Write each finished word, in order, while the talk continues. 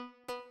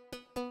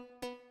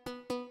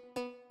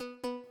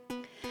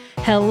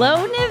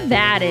Hello,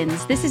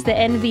 Nevadans. This is the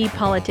NV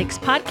Politics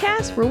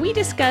Podcast, where we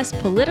discuss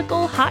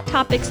political hot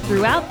topics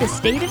throughout the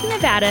state of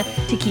Nevada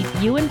to keep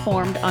you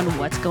informed on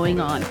what's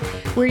going on.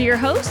 We're your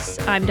hosts.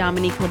 I'm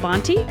Dominique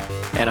Labonte.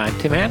 And I'm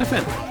Tim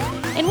Hannafin.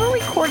 And we're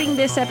recording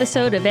this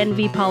episode of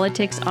NV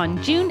Politics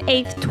on June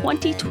 8th,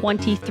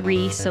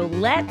 2023. So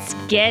let's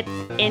get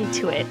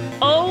into it.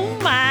 Oh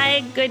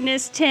my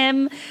goodness,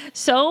 Tim.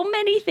 So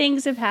many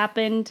things have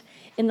happened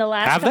in the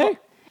last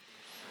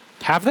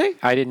Have they?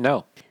 I didn't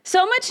know.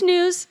 So much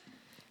news.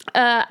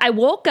 I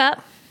woke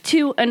up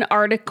to an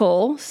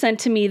article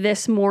sent to me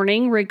this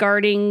morning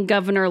regarding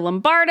Governor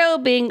Lombardo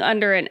being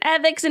under an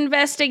ethics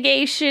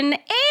investigation.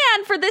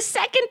 And for the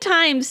second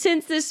time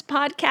since this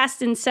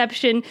podcast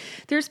inception,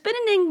 there's been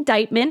an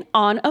indictment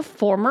on a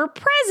former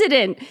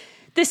president,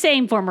 the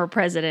same former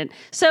president.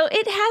 So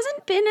it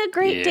hasn't been a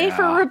great day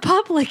for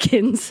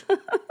Republicans.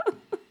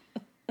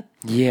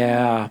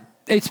 Yeah,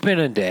 it's been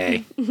a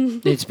day.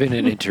 It's been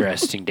an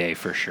interesting day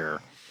for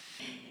sure.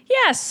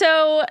 Yeah,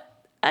 so,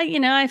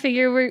 I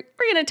figure we're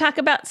going to talk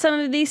about some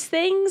of these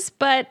things,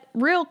 but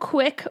real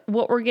quick,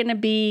 what we're going to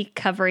be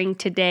covering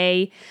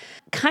today,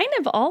 kind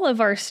of all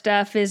of our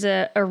stuff is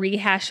a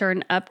rehash or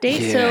an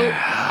update.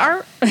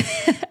 Yeah.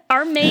 So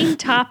our main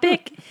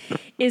topic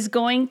is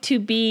going to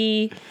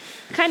be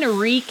kind of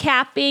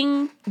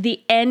recapping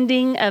the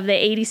ending of the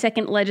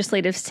 82nd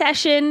legislative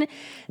session.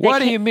 What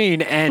do you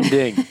mean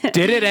ending?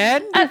 Did it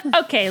end?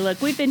 Okay,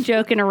 look, we've been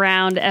joking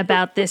around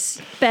about this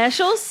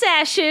special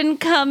session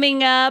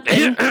coming up.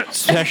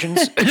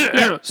 Sessions.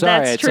 Yeah,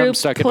 Sorry, that's true.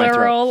 Stuck Plural. In my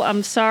throat.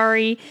 I'm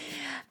sorry.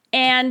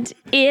 And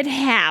it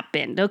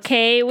happened,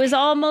 okay? It was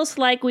almost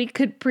like we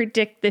could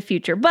predict the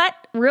future. But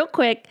real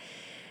quick,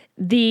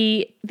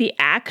 the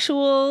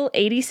actual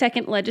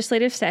 82nd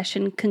legislative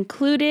session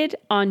concluded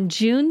on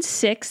June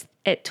 6th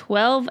at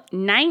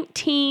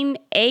 12:19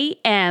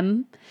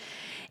 a.m.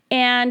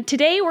 And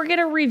today we're going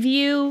to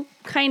review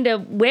kind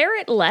of where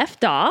it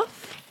left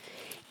off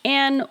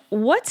and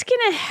what's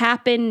going to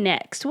happen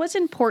next. What's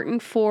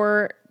important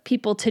for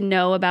people to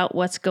know about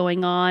what's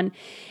going on.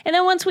 And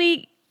then once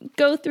we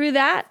go through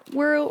that,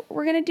 we're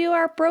going to do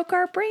our Broke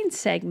Our Brains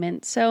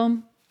segment. So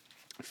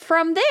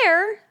from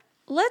there,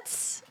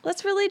 let's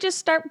really just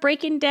start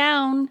breaking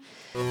down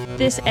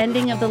this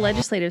ending of the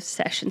legislative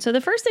session. So the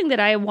first thing that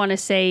I want to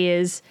say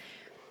is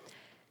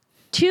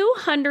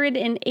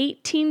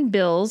 218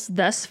 bills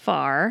thus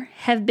far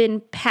have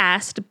been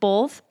passed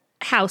both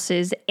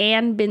houses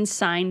and been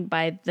signed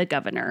by the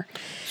governor.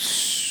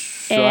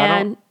 So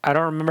I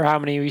don't remember how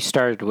many we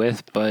started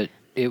with, but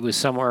it was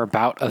somewhere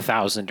about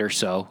 1,000 or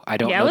so. I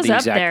don't know the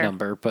exact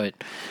number, but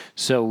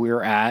so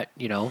we're at,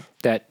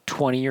 that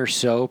 20 or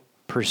so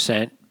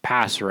percent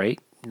pass rate.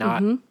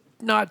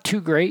 Not too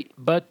great,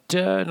 but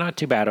not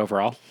too bad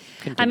overall.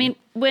 Continue. I mean,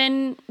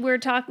 when we're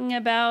talking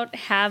about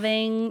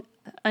having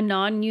a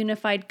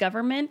non-unified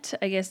government,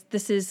 I guess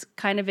this is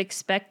kind of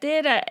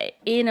expected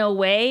in a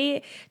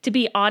way. To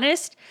be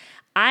honest,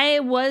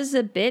 I was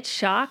a bit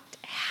shocked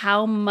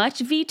how much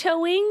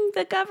vetoing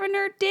the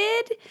governor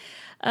did,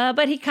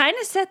 but he kind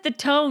of set the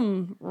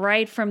tone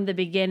right from the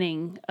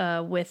beginning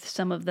with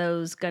some of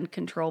those gun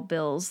control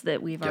bills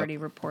that we've already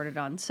reported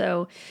on.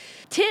 So,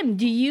 Tim,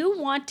 do you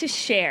want to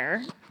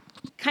share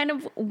kind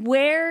of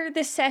where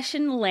the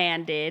session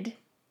landed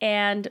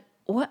and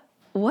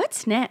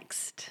what's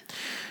next?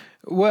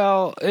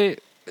 Well,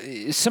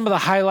 some of the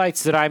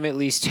highlights that I'm at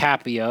least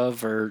happy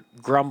of or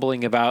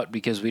grumbling about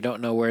because we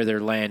don't know where they're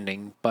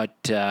landing, but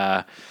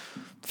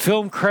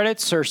film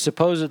credits are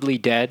supposedly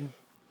dead.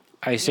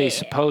 I say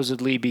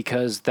supposedly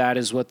because that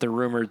is what the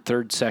rumored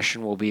third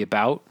session will be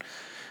about.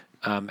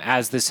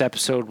 As this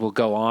episode will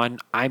go on,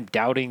 I'm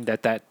doubting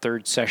that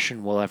third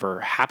session will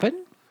ever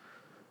happen.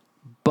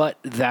 But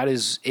that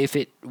is, if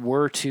it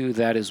were to,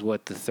 that is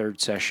what the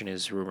third session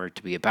is rumored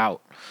to be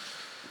about.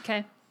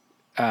 Okay.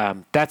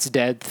 That's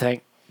dead,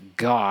 thank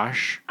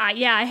gosh.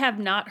 I have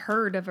not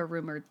heard of a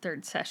rumored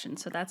third session,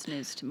 so that's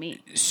news to me.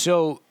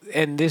 So,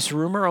 and this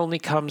rumor only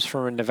comes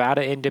from a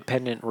Nevada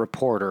Independent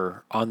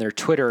reporter on their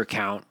Twitter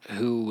account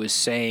who was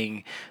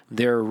saying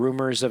there are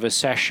rumors of a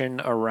session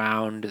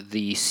around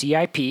the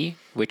CIP,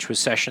 which was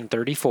session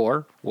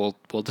 34. We'll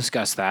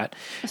discuss that.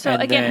 So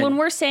again, when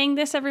we're saying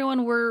this,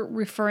 everyone, we're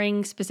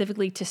referring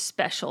specifically to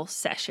special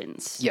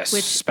sessions. Yes,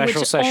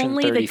 special session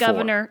only 34.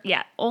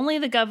 Only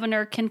the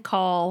governor can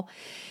call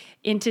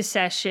into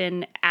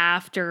session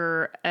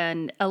after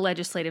a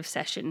legislative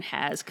session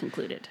has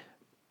concluded.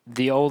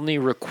 The only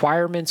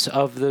requirements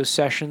of those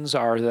sessions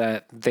are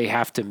that they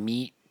have to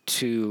meet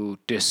to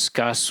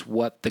discuss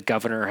what the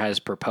governor has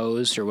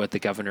proposed or what the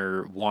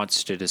governor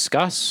wants to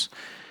discuss.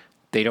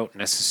 They don't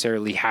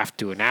necessarily have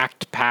to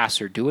enact,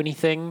 pass, or do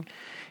anything.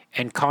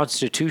 And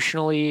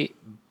constitutionally,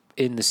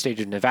 in the state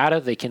of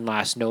Nevada, they can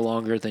last no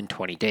longer than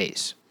 20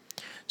 days.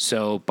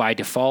 So by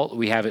default,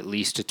 we have at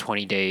least a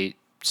 20-day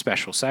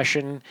special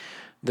session.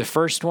 The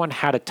first one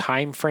had a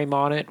time frame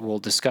on it. We'll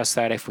discuss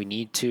that if we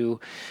need to.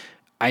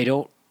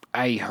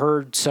 I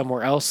heard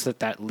somewhere else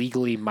that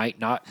legally might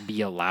not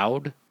be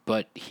allowed,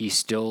 but he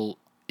still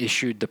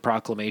issued the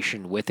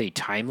proclamation with a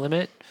time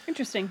limit.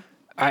 Interesting.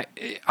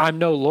 I'm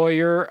no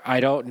lawyer. I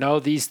don't know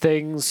these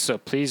things. So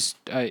please,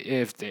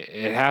 if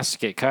it has to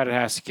get cut, it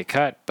has to get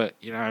cut. But,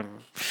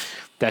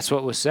 that's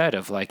what was said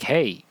of like,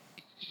 hey,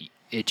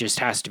 it just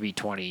has to be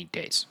 20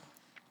 days.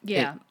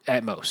 Yeah.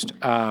 At most.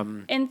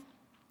 And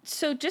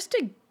so just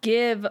to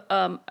give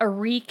a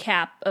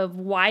recap of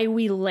why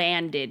we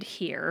landed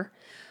here,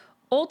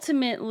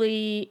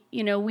 ultimately,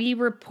 we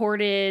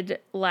reported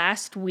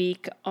last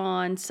week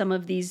on some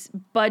of these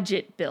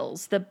budget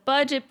bills. The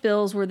budget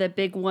bills were the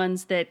big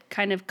ones that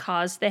kind of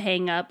caused the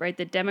hang up, right?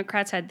 The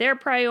Democrats had their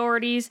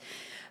priorities.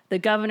 The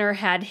governor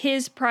had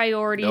his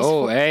priorities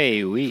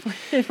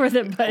for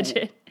the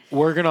budget.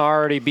 We're going to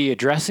already be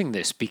addressing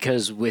this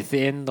because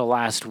within the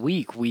last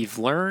week, we've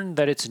learned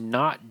that it's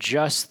not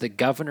just the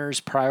governor's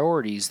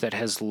priorities that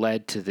has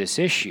led to this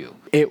issue.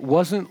 It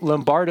wasn't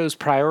Lombardo's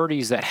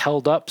priorities that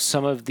held up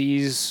some of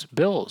these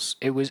bills.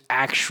 It was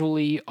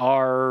actually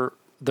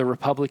the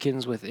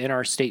Republicans within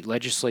our state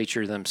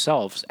legislature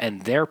themselves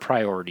and their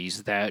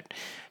priorities that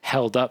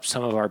held up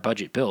some of our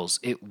budget bills.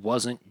 It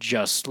wasn't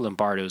just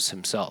Lombardo's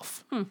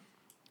himself.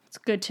 It's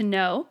good to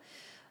know.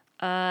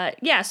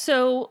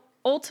 So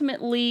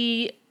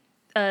ultimately,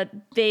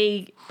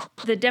 the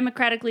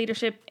Democratic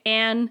leadership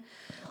and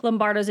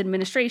Lombardo's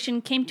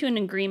administration came to an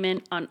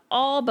agreement on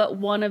all but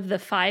one of the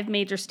 5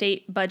 major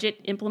state budget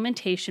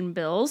implementation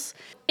bills.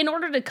 In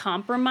order to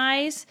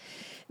compromise,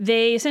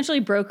 they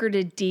essentially brokered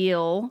a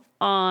deal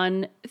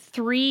on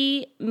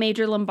 3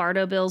 major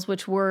Lombardo bills,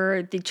 which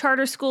were the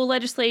charter school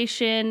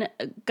legislation,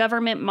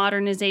 government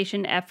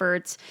modernization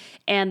efforts,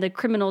 and the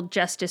criminal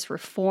justice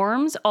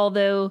reforms,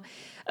 although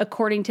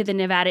according to the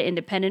Nevada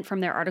Independent from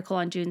their article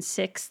on June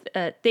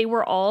 6th, they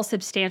were all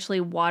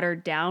substantially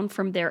watered down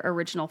from their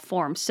original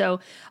form. So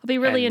I'll be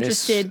really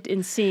interested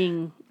in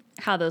seeing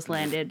how those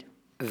landed.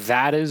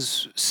 That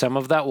is, some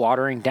of that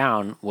watering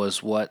down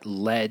was what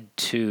led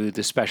to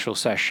the special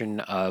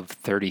session of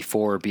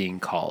 34 being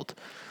called.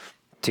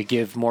 To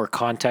give more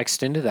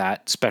context into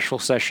that, special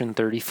session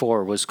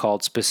 34 was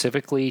called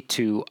specifically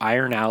to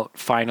iron out,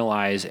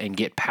 finalize, and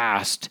get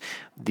past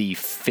the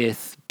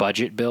 5th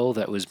budget bill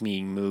that was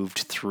being moved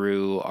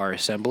through our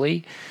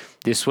assembly.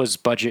 This was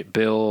budget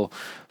bill,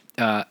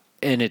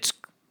 in its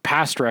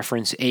past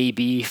reference,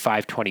 AB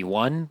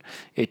 521.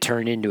 It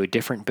turned into a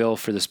different bill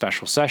for the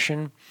special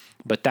session,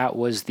 but that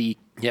was the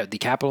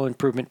Capital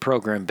Improvement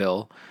Program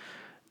bill.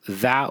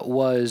 That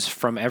was,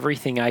 from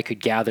everything I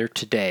could gather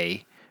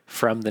today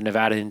from the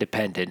Nevada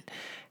Independent,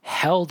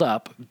 held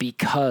up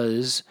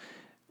because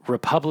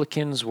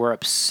Republicans were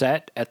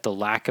upset at the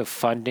lack of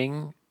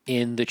funding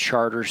in the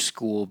charter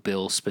school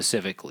bill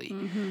specifically.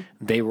 Mm-hmm.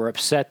 They were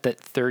upset that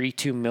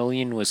 $32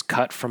 million was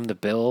cut from the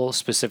bill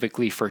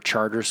specifically for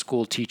charter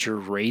school teacher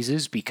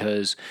raises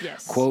because,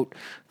 quote,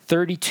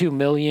 $32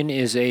 million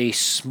is a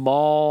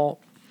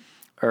small,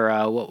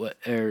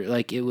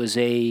 it was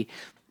a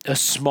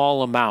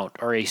small amount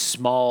or a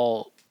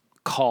small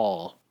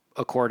call,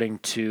 according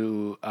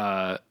to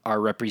our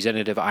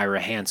representative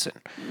Ira Hansen,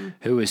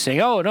 who was saying,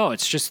 oh, no,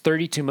 it's just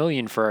 $32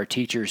 million for our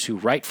teachers who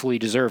rightfully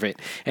deserve it.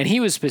 And he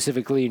was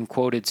specifically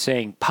quoted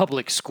saying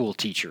public school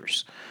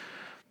teachers.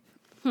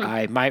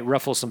 I might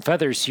ruffle some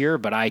feathers here,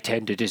 but I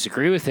tend to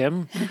disagree with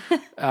him.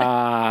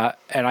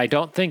 And I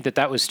don't think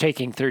that was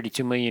taking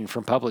 $32 million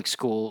from public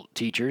school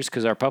teachers,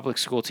 because our public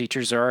school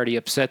teachers are already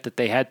upset that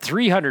they had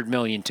 $300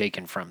 million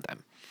taken from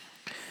them.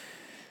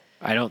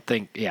 I don't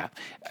think,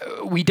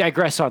 we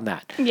digress on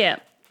that. Yeah.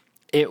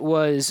 It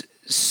was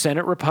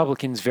Senate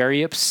Republicans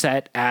very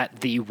upset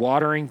at the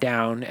watering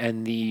down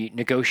and the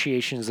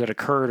negotiations that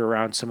occurred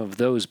around some of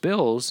those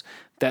bills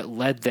that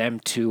led them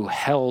to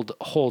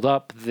hold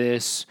up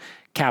this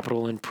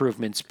capital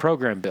improvements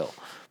program bill.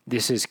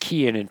 This is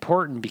key and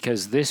important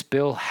because this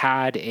bill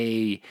had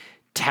a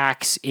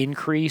tax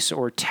increase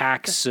or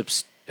tax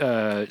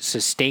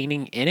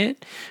sustaining in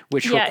it,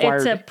 which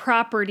required... it's a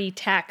property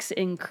tax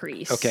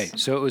increase. Okay,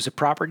 so it was a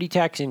property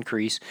tax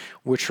increase,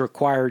 which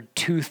required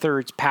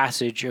 2/3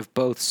 passage of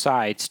both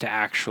sides to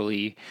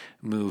actually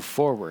move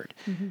forward.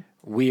 Mm-hmm.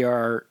 We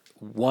are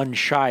one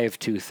shy of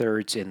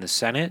 2/3 in the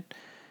Senate,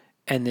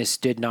 and this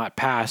did not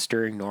pass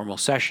during normal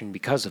session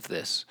because of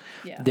this.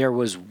 Yeah. There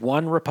was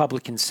one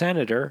Republican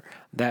senator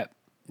that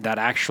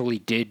actually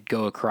did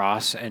go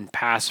across and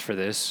pass for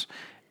this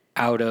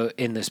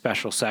in the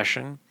special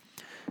session.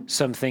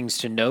 Some things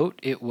to note,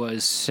 it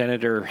was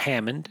Senator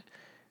Hammond,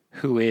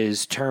 who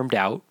is termed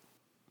out.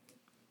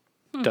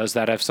 Does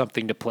that have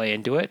something to play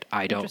into it?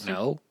 I don't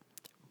know.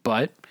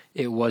 But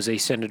it was a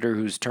senator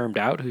who's termed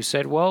out who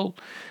said, well,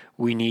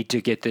 we need to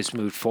get this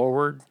moved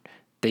forward.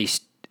 They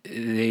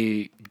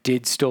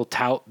did still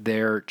tout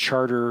their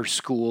charter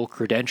school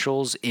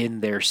credentials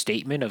in their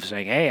statement of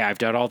saying, hey, I've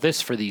done all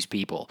this for these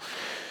people.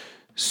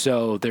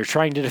 So they're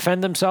trying to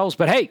defend themselves,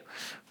 but hey,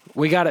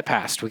 we got it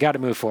passed. We got to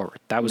move forward.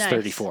 That was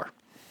 34.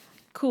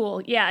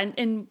 Cool. Yeah.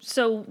 And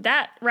so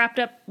that wrapped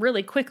up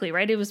really quickly,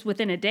 right? It was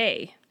within a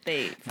day.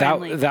 they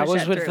finally that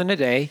was through. within a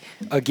day.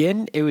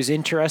 Again, it was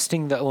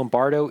interesting that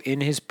Lombardo,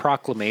 in his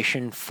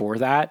proclamation for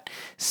that,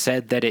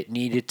 said that it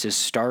needed to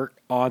start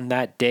on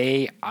that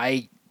day.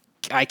 I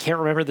can't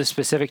remember the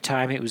specific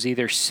time. It was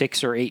either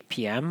 6 or 8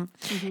 p.m.,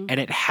 and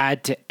it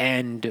had to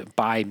end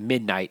by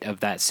midnight of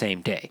that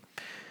same day.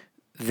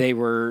 They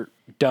were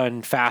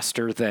done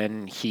faster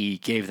than he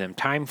gave them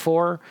time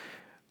for.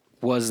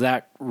 Was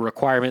that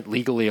requirement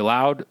legally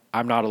allowed?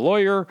 I'm not a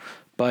lawyer,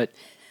 but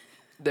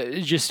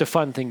just a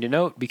fun thing to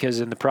note, because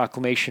in the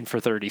proclamation for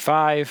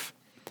 35,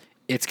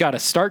 it's got a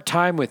start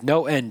time with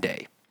no end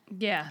day.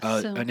 Yeah.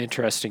 An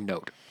interesting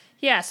note.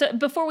 Yeah. So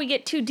before we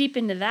get too deep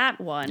into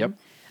that one, Yep.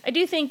 I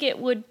do think it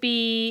would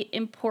be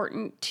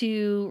important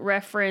to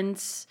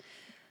reference.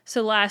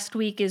 So last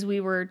week, as we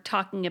were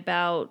talking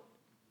about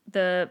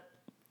the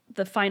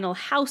final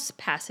House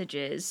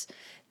passages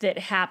that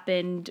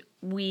happened,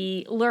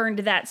 we learned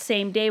that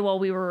same day while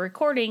we were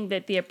recording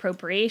that the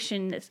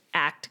Appropriations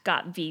Act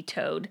got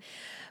vetoed.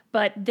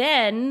 But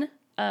then,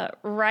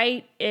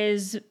 right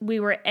as we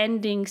were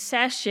ending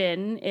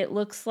session, it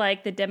looks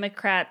like the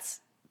Democrats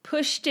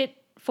pushed it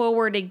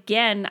forward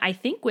again, I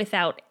think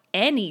without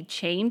any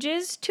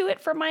changes to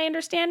it, from my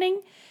understanding,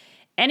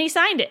 and he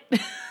signed it.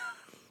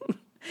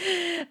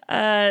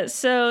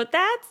 So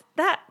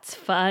that's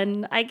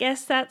fun. I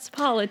guess that's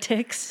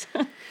politics.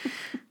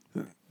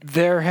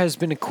 There has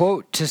been a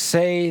quote to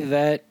say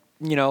that,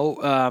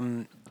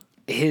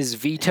 his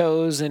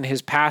vetoes and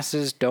his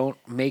passes don't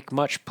make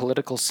much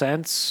political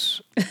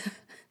sense.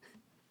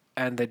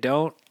 And they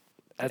don't.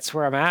 That's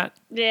where I'm at.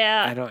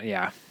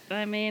 Yeah.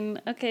 I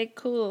mean, okay,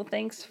 cool.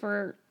 Thanks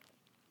for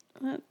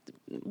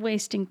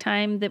wasting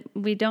time that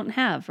we don't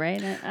have,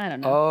 right? I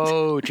don't know.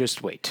 Oh,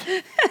 just wait.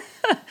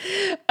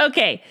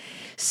 Okay,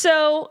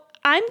 so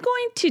I'm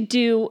going to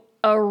do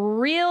a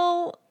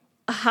real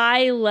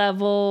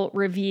high-level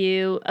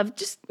review of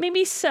just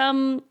maybe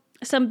some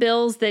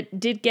bills that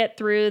did get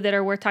through that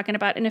are worth talking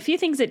about, and a few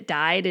things that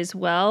died as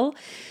well.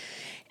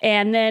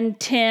 And then,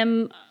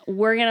 Tim,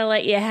 we're going to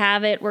let you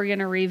have it. We're going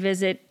to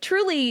revisit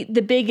truly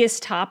the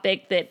biggest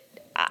topic that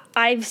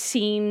I've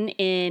seen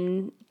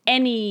in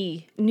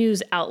any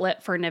news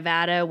outlet for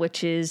Nevada,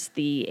 which is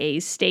the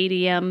A's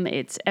Stadium.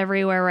 It's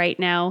everywhere right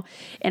now.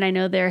 And I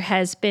know there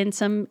has been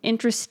some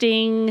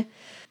interesting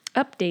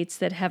updates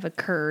that have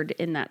occurred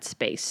in that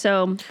space.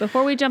 So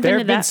before we jump into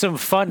that... There have been some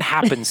fun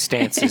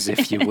happenstances,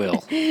 if you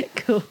will.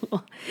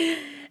 Cool.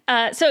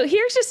 So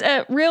here's just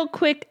a real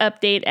quick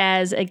update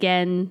as,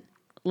 again,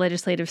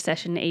 legislative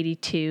session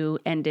 82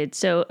 ended.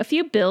 So a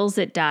few bills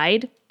that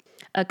died.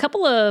 A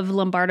couple of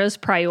Lombardo's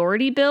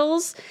priority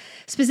bills,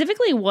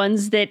 specifically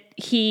ones that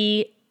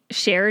he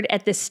shared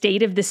at the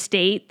State of the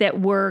State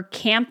that were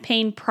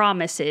campaign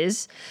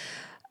promises.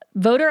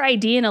 Voter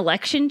ID and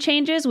election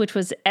changes, which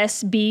was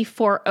SB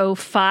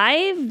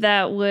 405,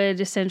 that would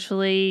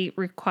essentially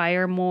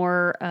require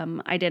more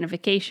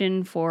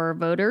identification for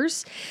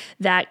voters.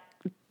 That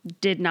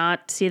did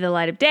not see the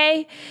light of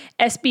day.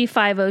 SB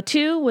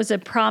 502 was a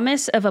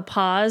promise of a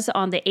pause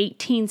on the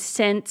 18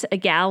 cents a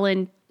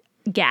gallon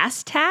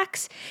gas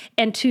tax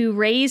and to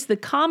raise the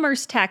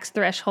commerce tax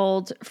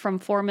threshold from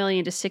 $4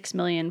 million to $6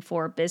 million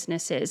for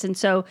businesses. And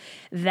so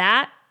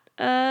that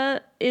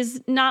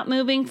is not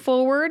moving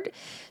forward.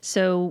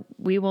 So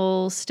we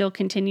will still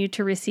continue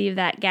to receive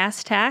that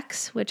gas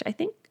tax, which I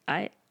think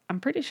I'm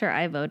pretty sure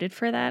I voted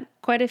for that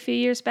quite a few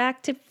years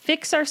back to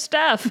fix our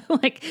stuff,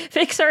 like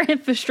fix our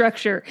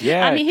infrastructure.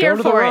 Yeah, I'm here go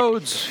to for the it.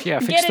 roads. Yeah,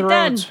 fix Get the it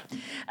roads.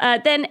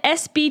 done. Then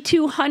SB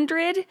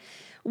 200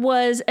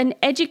 was an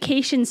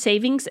education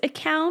savings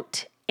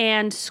account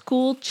and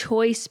school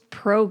choice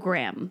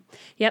program.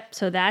 Yep,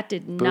 so that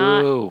did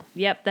not. Boo.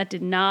 Yep, that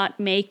did not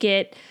make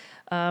it.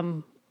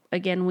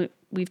 Again,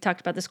 we've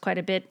talked about this quite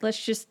a bit.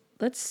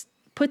 Let's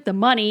put the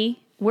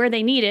money where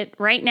they need it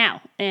right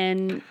now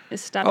and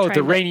stop. Oh,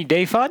 the rainy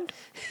day fund?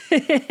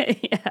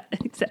 Yeah,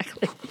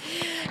 exactly.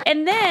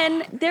 And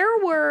then there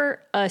were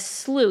a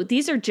slew.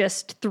 These are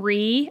just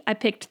three. I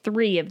picked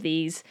three of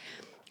these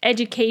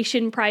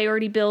education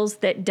priority bills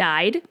that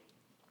died.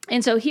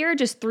 And so here are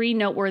just three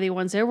noteworthy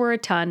ones. There were a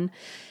ton.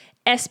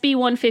 SB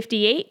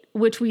 158,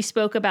 which we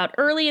spoke about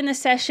early in the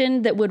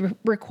session, that would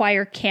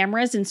require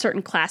cameras in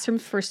certain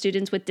classrooms for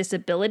students with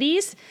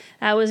disabilities.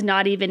 That was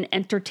not even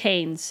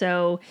entertained.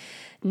 So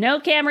no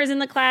cameras in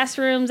the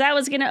classrooms. That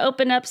was going to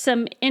open up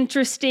some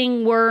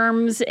interesting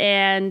worms,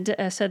 and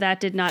so that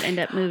did not end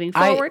up moving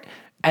forward.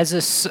 As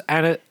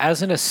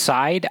an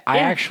aside, I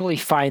actually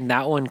find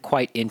that one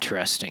quite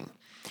interesting.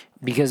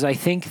 Because I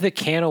think the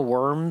can of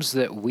worms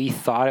that we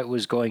thought it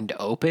was going to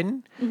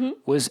open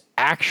was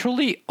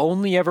actually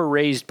only ever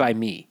raised by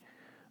me.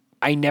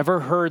 I never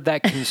heard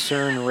that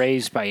concern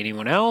raised by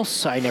anyone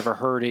else. I never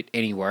heard it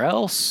anywhere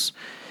else.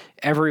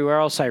 Everywhere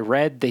else I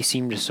read, they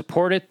seemed to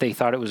support it. They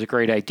thought it was a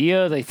great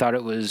idea. They thought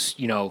it was,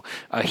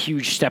 a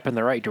huge step in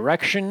the right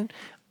direction.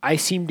 I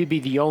seem to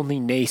be the only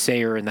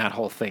naysayer in that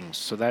whole thing.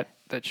 So that's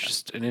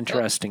just an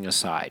interesting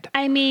aside.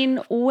 I mean,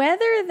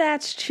 whether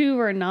that's true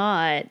or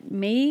not,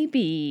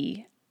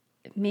 maybe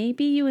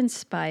maybe you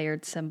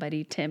inspired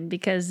somebody, Tim,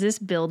 because this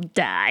bill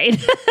died.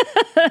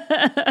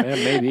 Yeah,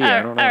 maybe.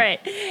 I don't know. All right.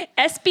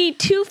 SB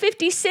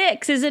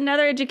 256 is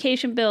another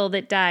education bill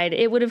that died.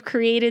 It would have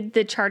created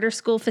the charter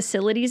school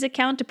facilities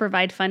account to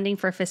provide funding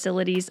for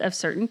facilities of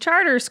certain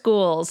charter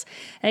schools.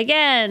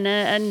 Again,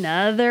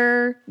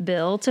 another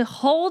bill to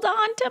hold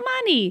on to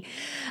money.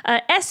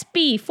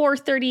 SB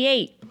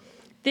 438.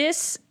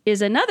 This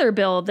is another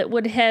bill that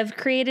would have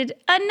created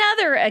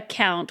another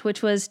account,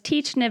 which was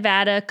Teach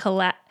Nevada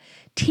Collaborative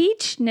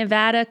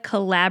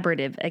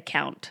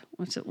Account.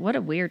 What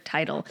a weird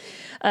title.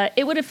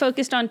 It would have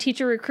focused on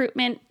teacher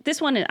recruitment.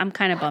 This one I'm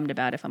kind of bummed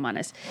about, if I'm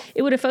honest.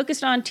 It would have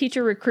focused on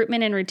teacher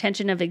recruitment and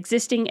retention of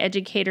existing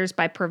educators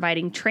by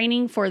providing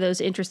training for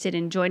those interested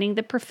in joining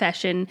the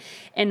profession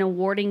and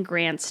awarding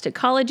grants to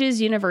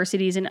colleges,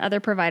 universities, and other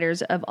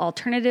providers of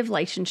alternative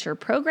licensure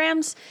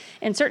programs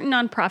and certain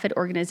nonprofit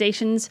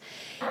organizations.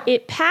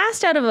 It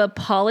passed out of a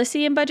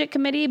policy and budget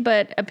committee,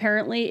 but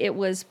apparently it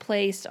was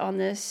placed on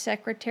the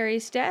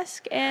secretary's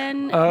desk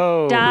and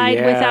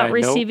died without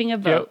receiving a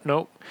vote.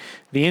 Nope.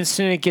 The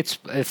instant it gets,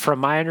 from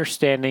my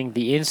understanding,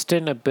 the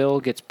instant a bill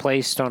gets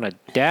placed on a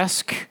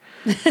desk,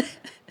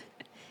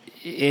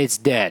 it's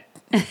dead.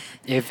 Don't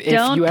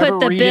you put ever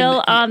the read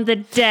bill on the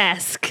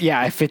desk.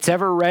 Yeah, if it's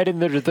ever read in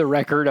the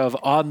record of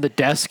on the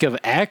desk of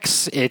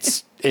X,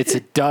 it's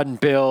a done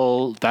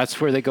bill. That's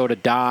where they go to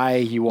die.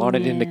 You want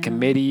it in the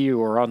committee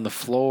or on the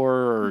floor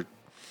or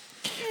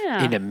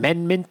an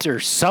amendment or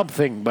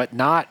something, but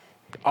not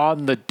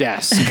on the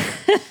desk.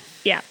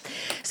 Yeah.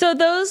 So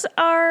those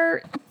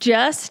are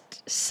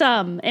just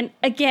some. And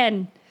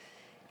again,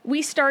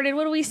 we started,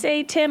 what do we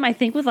say, Tim? I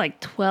think with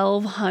like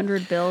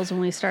 1,200 bills when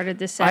we started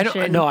this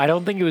session. I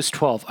don't think it was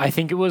 12. I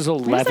think it was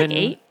 11. It was like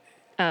 8.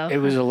 Oh. It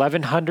was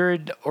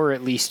 1,100 or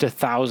at least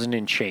 1,000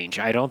 and change.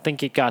 I don't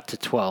think it got to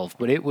 12,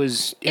 but it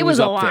was a up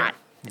lot.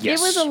 There. Yes.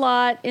 It was a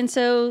lot. And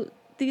so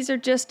these are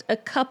just a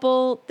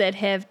couple that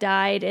have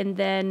died. And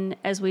then,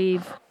 as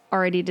we've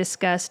already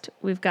discussed,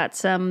 we've got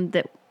some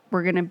that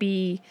we're going to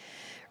be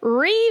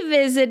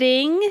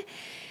revisiting.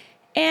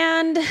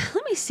 And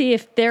let me see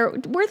if were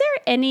there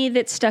any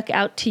that stuck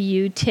out to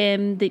you,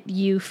 Tim, that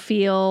you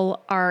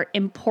feel are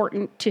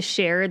important to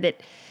share that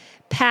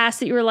passed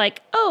that you were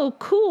like, oh,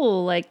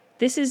 cool, like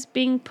this is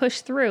being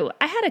pushed through.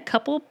 I had a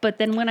couple, but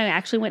then when I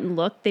actually went and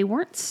looked, they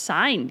weren't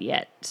signed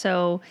yet.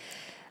 So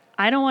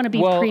I don't want to be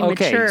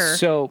premature. Okay,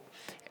 so,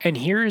 and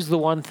here's the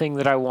one thing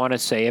that I want to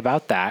say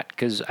about that,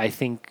 because I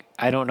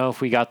don't know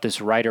if we got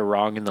this right or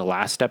wrong in the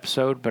last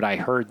episode, but I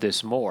heard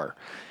this more.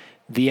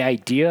 The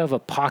idea of a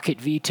pocket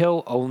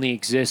veto only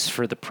exists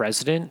for the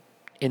president.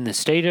 In the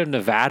state of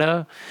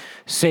Nevada,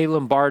 say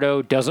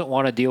Lombardo doesn't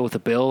want to deal with a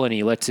bill and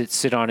he lets it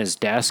sit on his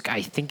desk.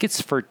 I think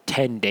it's for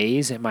 10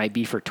 days. It might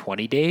be for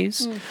 20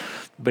 days.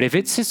 But if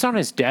it sits on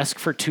his desk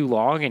for too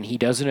long and he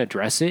doesn't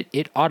address it,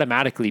 it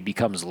automatically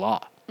becomes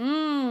law.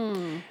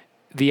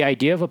 The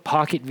idea of a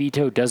pocket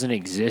veto doesn't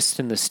exist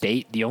in the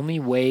state. The only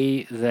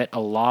way that a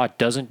law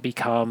doesn't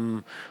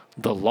become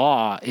the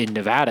law in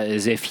Nevada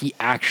is if he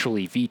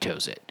actually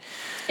vetoes it.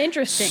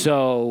 Interesting.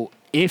 So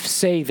if,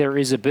 say, there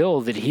is a bill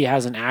that he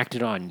hasn't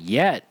acted on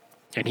yet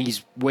and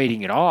he's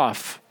waiting it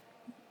off,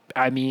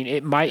 I mean,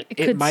 it might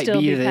still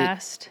be that,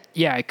 passed.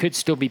 Yeah, it could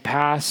still be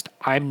passed.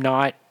 I'm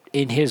not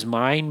in his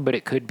mind, but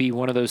it could be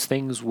one of those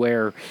things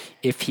where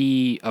if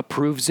he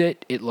approves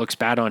it, it looks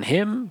bad on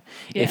him.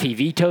 Yeah. If he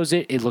vetoes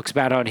it, it looks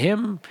bad on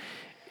him.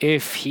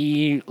 If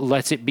he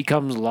lets it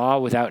become law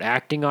without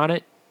acting on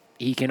it,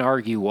 he can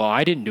argue, well,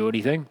 I didn't do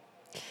anything.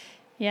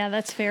 Yeah,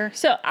 that's fair.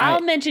 So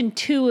I'll mention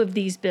two of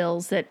these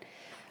bills that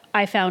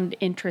I found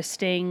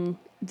interesting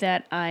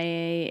that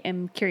I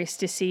am curious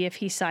to see if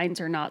he signs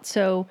or not.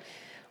 So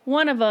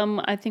one of them,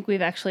 I think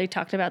we've actually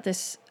talked about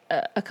this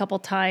a couple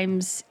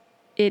times.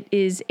 It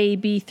is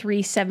AB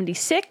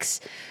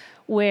 376,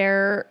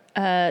 where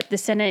the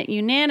Senate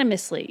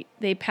unanimously,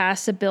 they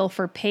passed a bill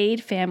for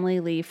paid family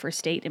leave for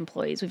state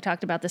employees. We've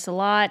talked about this a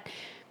lot.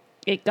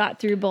 It got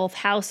through both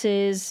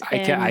houses.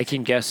 I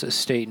can guess a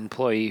state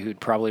employee who'd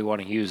probably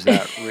want to use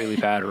that really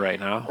bad right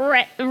now.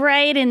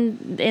 Right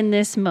in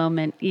this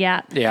moment,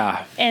 yeah.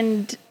 Yeah.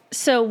 And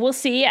so we'll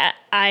see.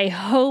 I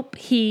hope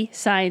he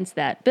signs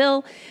that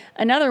bill.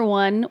 Another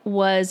one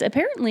was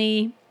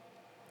apparently,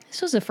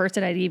 this was the first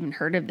that I'd even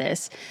heard of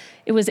this.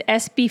 It was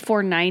SB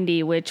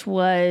 490, which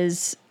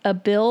was a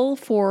bill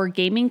for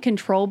gaming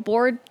control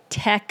board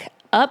tech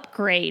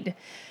upgrade.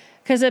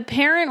 Because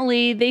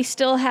apparently they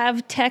still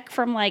have tech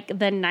from like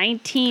the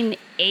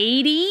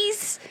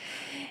 1980s.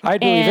 I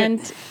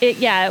believe it.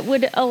 It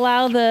would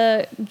allow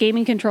the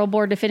gaming control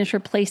board to finish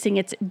replacing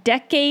its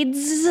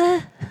decades,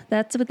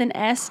 that's with an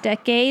S,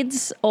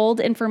 decades, old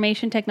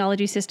information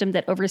technology system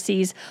that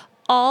oversees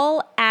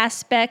all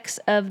aspects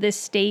of the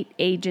state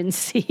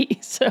agency.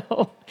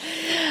 So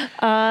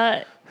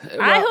I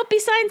hope he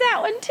signs that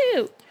one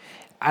too.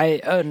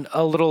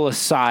 A little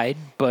aside,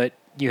 but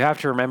you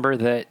have to remember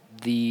that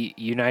the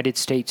United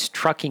States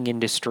trucking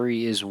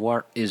industry is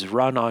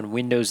run on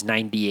Windows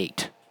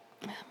 98.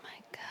 Oh my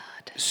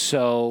God.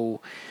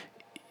 So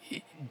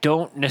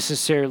don't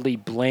necessarily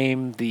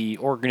blame the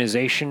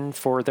organization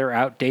for their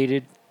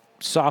outdated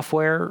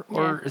software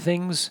or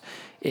things.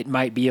 It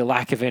might be a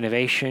lack of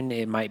innovation.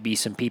 It might be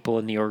some people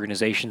in the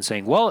organization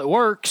saying, well, it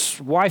works.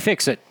 Why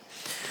fix it?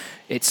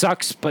 It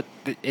sucks, but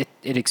it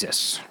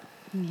exists.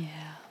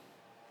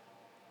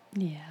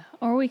 Yeah.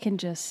 Or we can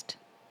just...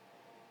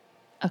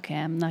 Okay,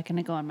 I'm not going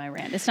to go on my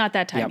rant. It's not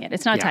that time yet.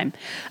 It's not time.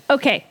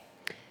 Okay.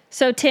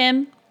 So,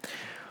 Tim...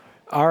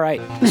 All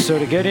right. So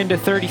to get into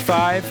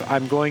 35,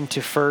 I'm going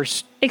to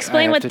first...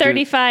 Explain what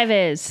 35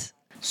 is.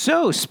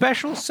 So,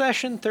 special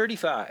session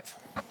 35.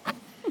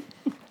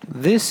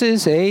 This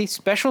is a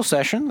special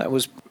session that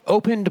was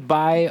opened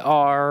by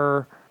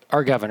our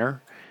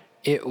governor.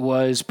 It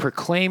was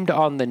proclaimed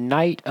on the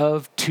night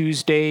of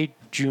Tuesday,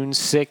 June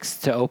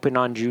 6th, to open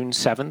on June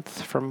 7th,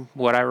 from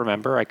what I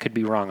remember. I could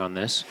be wrong on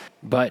this.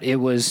 But it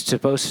was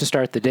supposed to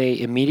start the day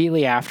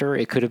immediately after.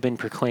 It could have been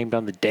proclaimed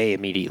on the day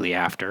immediately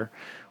after,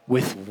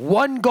 with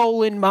one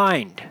goal in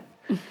mind: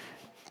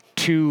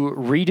 to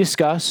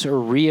rediscuss or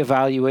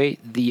reevaluate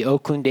the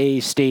Oakland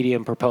A's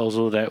stadium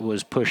proposal that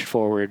was pushed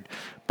forward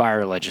by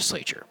our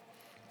legislature.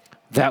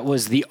 That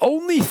was the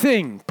only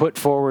thing put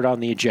forward on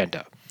the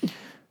agenda.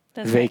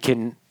 They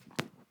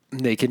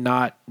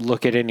cannot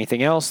look at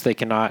anything else. They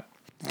cannot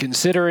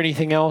consider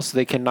anything else.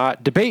 They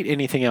cannot debate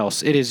anything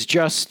else. It is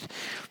just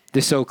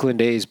this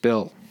Oakland A's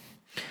bill.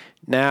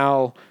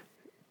 Now,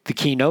 the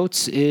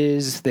keynotes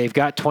is they've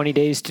got 20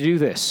 days to do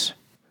this.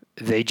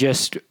 They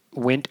just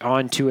went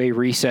on to a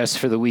recess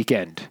for the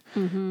weekend.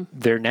 Mm-hmm.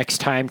 Their next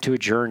time to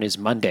adjourn is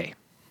Monday.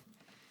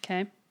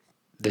 Okay.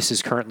 This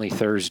is currently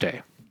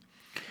Thursday.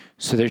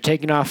 So they're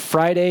taking off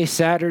Friday,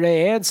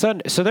 Saturday, and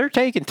Sunday. So they're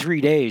taking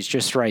 3 days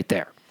just right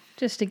there.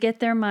 Just to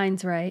get their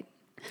minds right.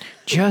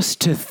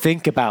 Just to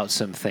think about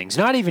some things.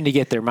 Not even to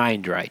get their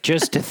mind right.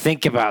 Just to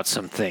think about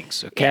some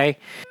things, okay?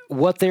 Yeah.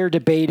 What they're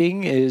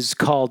debating is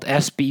called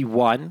SB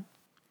 1,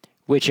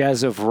 which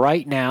as of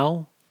right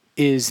now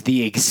is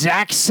the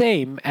exact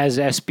same as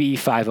SB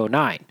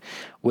 509,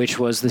 which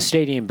was the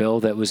stadium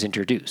bill that was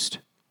introduced.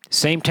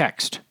 Same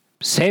text,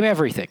 same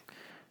everything,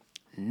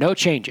 no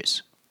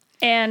changes.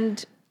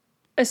 And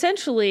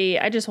essentially,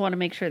 I just want to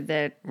make sure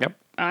that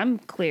I'm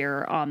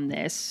clear on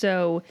this.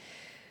 So,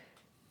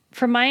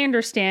 from my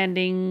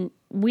understanding,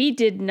 we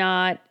did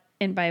not,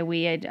 and by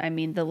we, I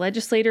mean the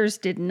legislators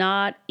did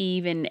not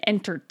even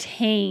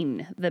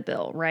entertain the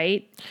bill,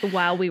 right?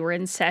 While we were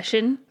in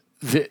session.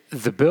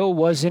 The bill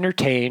was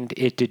entertained.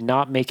 It did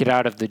not make it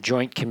out of the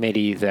joint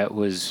committee that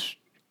was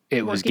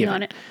given.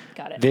 On it.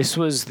 Got it. This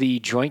was the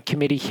joint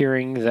committee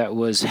hearing that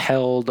was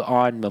held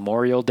on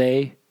Memorial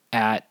Day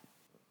at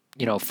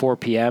 4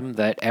 p.m.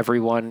 that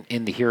everyone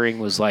in the hearing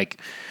was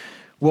like,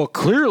 well,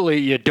 clearly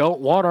you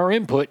don't want our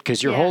input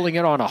because you're holding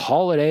it on a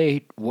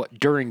holiday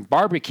during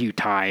barbecue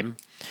time.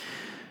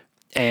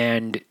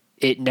 And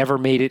it never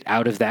made it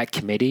out of that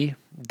committee.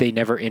 They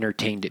never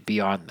entertained it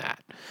beyond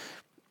that.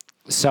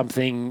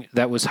 Something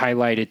that was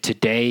highlighted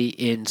today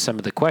in some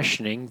of the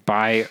questioning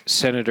by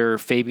Senator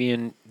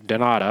Fabian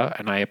Donata,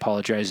 and I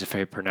apologize if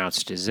I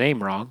pronounced his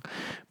name wrong,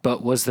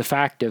 but was the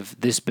fact of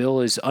this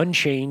bill is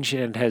unchanged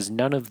and has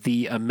none of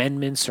the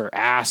amendments or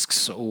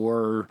asks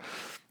or,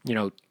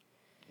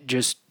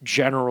 just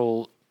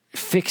general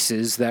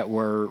fixes that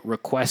were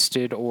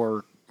requested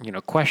or,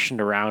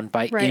 questioned around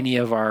by any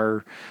of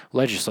our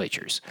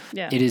legislatures.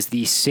 Yeah. It is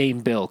the same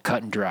bill,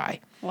 cut and dry.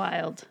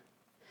 Wild.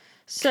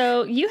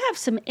 So you have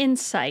some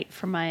insight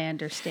from my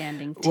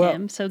understanding,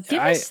 Tim. So give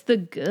us the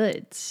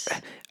goods.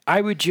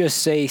 I would just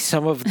say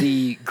some of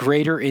the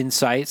greater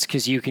insights,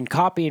 because you can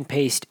copy and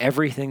paste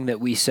everything that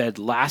we said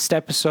last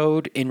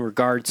episode in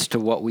regards to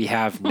what we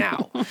have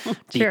now. Sure.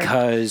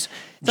 Because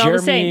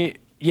Jeremy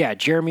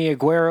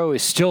Aguero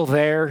is still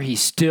there.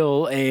 He's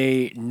still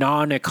a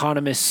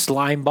non-economist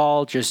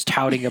slimeball, just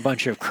touting a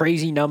bunch of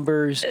crazy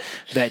numbers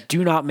that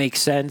do not make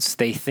sense.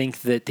 They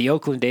think that the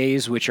Oakland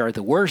A's, which are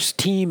the worst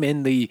team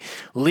in the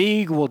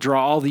league, will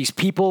draw all these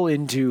people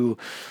into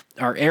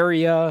our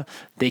area.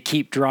 They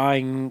keep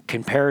drawing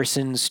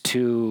comparisons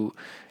to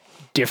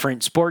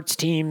different sports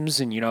teams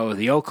and,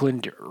 the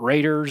Oakland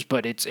Raiders,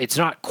 but it's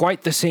not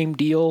quite the same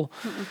deal.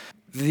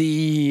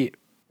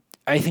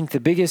 I think the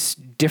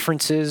biggest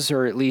differences,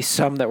 or at least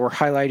some that were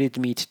highlighted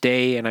to me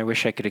today, and I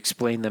wish I could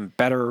explain them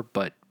better,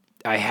 but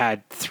I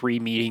had 3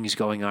 meetings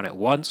going on at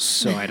once,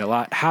 so I had a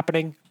lot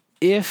happening.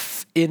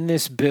 If in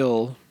this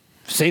bill,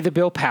 say the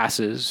bill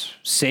passes,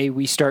 say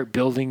we start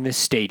building this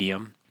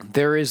stadium,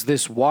 there is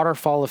this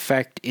waterfall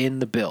effect in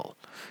the bill.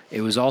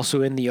 It was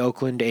also in the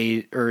Oakland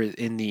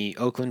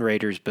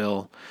Raiders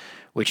bill,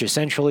 which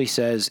essentially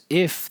says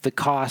if the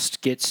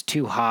cost gets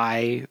too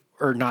high,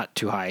 or not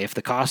too high, if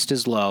the cost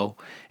is low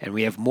and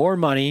we have more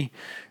money,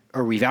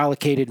 or we've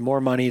allocated more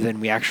money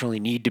than we actually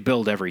need to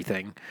build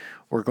everything,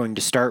 we're going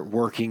to start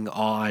working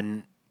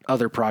on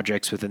other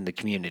projects within the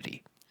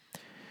community.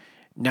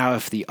 Now,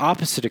 if the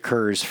opposite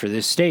occurs for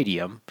this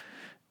stadium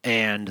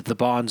and the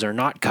bonds are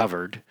not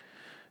covered,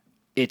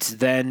 it's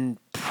then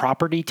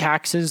property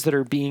taxes that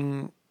are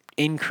being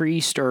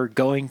increased or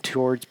going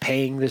towards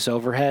paying this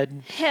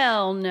overhead.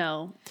 Hell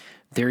no.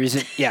 There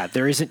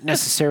isn't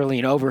necessarily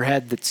an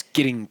overhead that's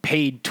getting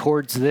paid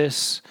towards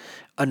this.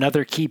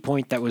 Another key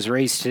point that was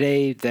raised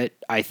today that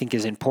I think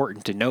is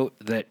important to note,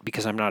 that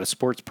because I'm not a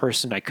sports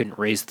person, I couldn't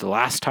raise the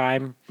last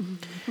time.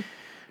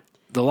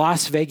 The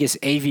Las Vegas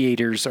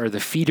Aviators are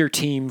the feeder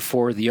team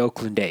for the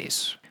Oakland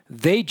A's.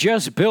 They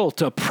just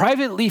built a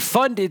privately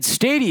funded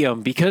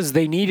stadium because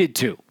they needed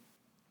to.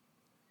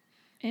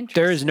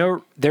 There is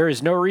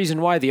no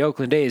reason why the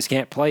Oakland A's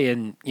can't play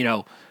in,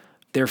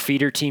 their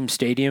feeder team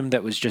stadium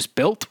that was just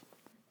built.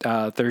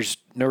 There's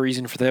no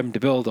reason for them to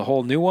build a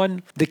whole new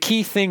one. The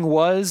key thing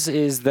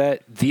is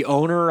that the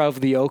owner of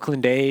the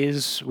Oakland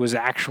A's was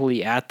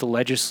actually at the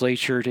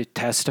legislature to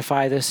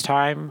testify this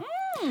time.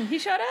 He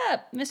showed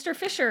up, Mr.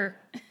 Fisher.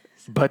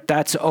 But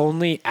that's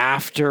only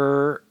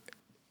after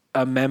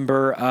a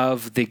member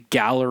of the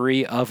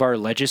gallery of our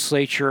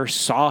legislature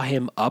saw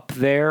him up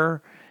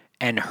there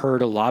and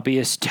heard a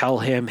lobbyist tell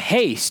him,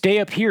 hey, stay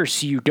up here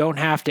so you don't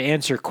have to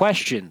answer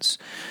questions.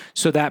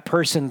 So that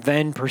person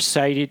then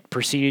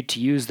proceeded to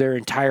use their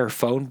entire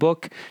phone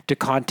book to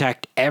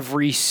contact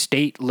every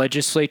state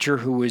legislature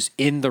who was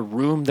in the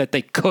room that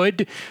they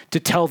could to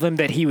tell them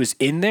that he was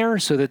in there,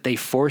 so that they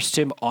forced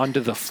him onto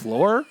the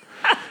floor.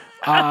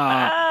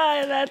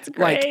 That's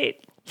great.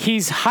 Like,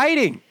 he's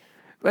hiding.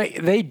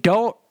 Like, they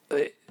don't...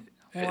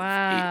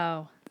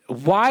 Wow.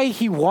 Why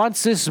he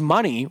wants this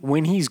money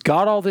when he's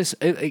got all this...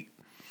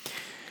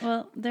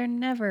 Well, they're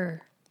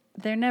never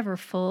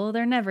full.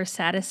 They're never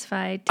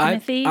satisfied,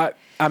 Timothy.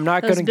 I'm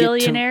not going to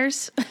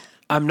billionaires.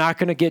 I'm not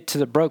going to get to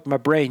the broke my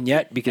brain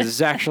yet, because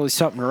there's actually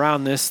something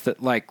around this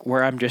that, like,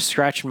 where I'm just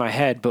scratching my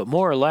head. But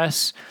more or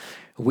less,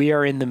 we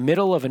are in the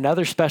middle of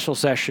another special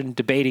session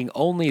debating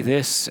only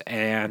this,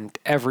 and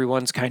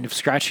everyone's kind of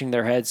scratching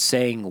their heads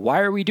saying,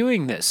 why are we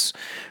doing this?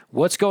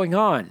 What's going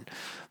on?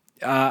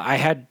 I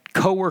had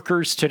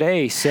coworkers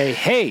today say,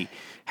 hey,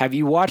 have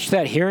you watched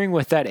that hearing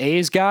with that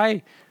A's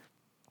guy?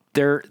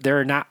 Their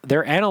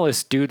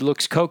analyst dude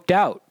looks coked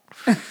out.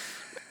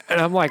 And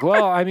I'm like,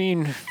 well, I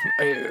mean,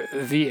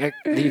 the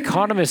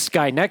economist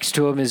guy next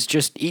to him is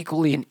just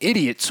equally an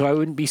idiot, so I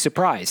wouldn't be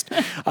surprised.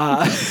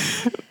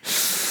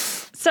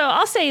 So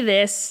I'll say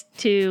this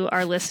to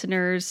our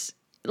listeners.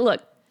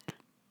 Look,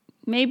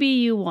 maybe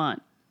you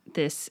want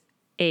this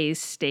A's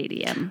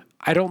stadium.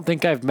 I don't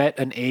think I've met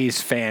an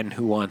A's fan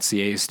who wants the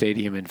A's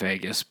stadium in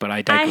Vegas, but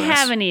I digress. I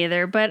haven't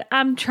either, but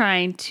I'm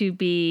trying to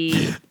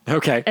be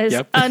okay.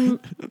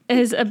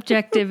 As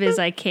objective as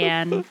I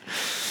can.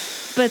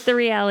 But the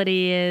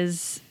reality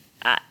is,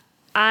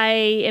 I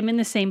am in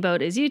the same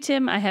boat as you,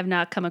 Tim. I have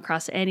not come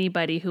across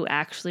anybody who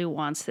actually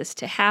wants this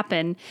to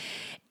happen.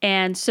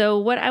 And so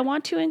what I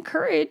want to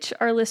encourage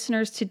our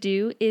listeners to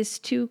do is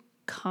to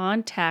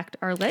contact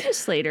our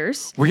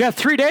legislators. We got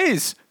 3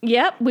 days.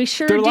 Yep, we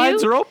sure do. Their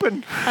lines are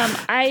open.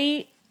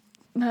 My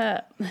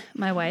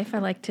wife, I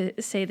like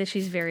to say that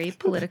she's very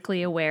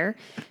politically aware.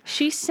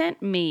 She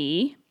sent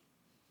me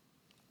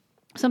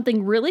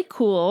something really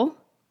cool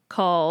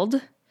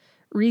called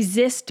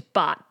Resist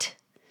Bot.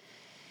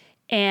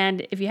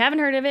 And if you haven't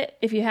heard of it,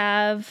 if you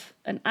have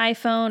an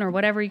iPhone or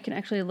whatever, you can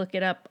actually look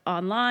it up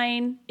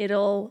online.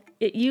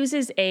 It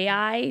uses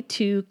AI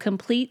to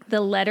complete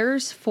the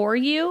letters for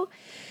you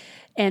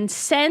and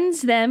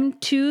sends them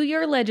to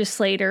your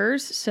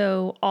legislators.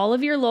 So all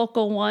of your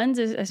local ones,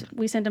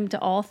 we sent them to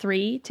all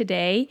 3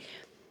 today,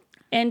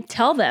 and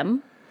tell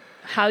them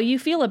how you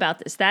feel about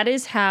this. That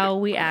is how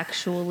we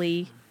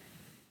actually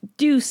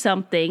do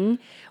something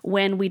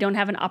when we don't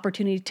have an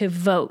opportunity to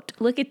vote.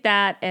 Look at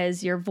that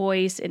as your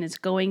voice, and it's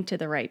going to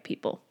the right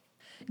people.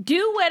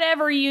 Do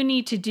whatever you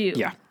need to do.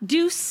 Yeah.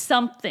 Do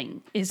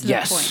something is the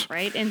point,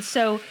 right? And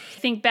so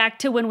think back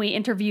to when we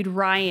interviewed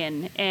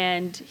Ryan,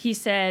 and he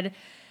said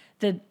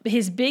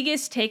his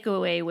biggest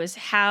takeaway was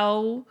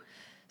how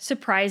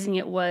surprising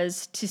it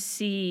was to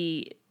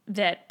see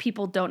that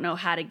people don't know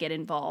how to get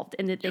involved,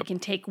 and that they can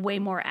take way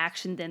more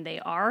action than they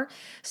are.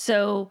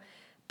 So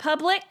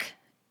public,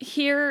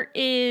 here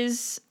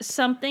is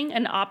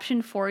an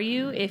option for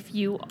you if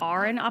you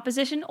are in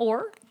opposition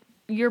or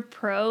you're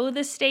pro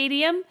the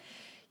stadium.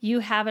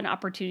 You have an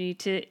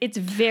opportunity it's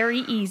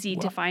very easy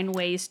to find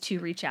ways to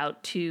reach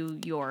out to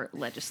your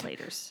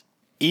legislators.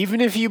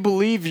 Even if you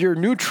believe you're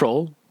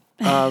neutral,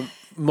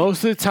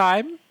 most of the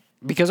time,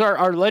 because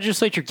our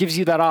legislature gives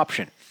you that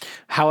option.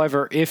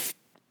 However, if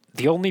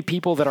the only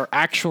people that are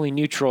actually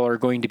neutral are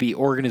going to be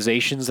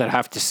organizations that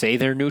have to say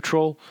they're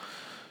neutral,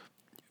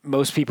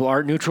 most people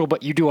aren't neutral,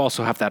 but you do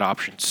also have that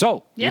option.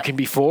 So you can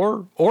be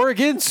for or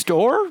against,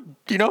 or,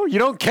 you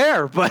don't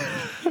care, but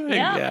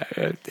yeah,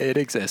 it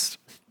exists.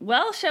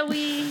 Well, shall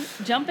we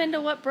jump into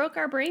what broke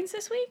our brains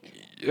this week?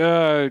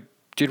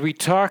 Did we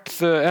talk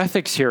the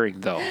ethics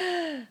hearing, though?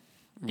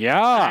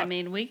 Yeah. I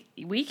mean,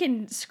 we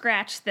can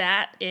scratch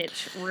that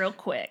itch real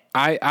quick.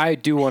 I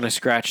do want to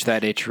scratch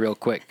that itch real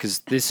quick, because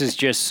this is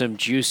just some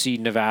juicy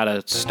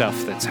Nevada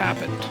stuff that's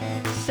happened.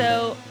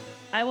 So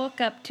I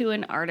woke up to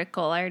an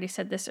article. I already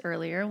said this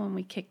earlier when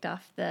we kicked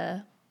off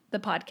the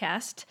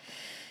podcast,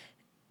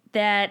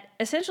 that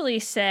essentially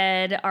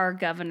said our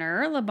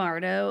governor,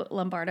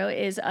 Lombardo,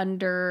 is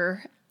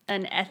under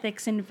an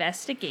ethics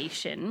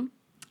investigation.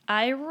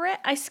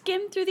 I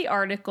skimmed through the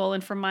article,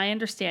 and from my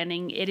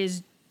understanding, it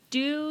is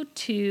due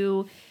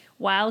to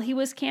while he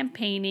was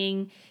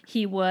campaigning,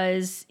 he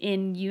was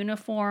in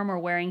uniform or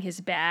wearing his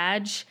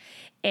badge,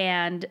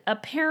 and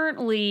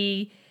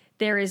apparently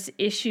there is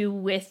issue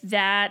with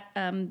that.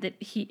 That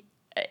he,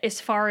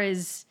 as far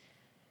as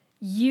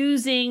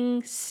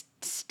using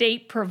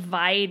state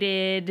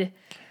provided.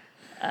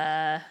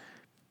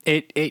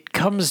 It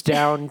comes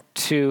down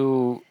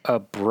to a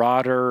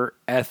broader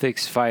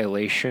ethics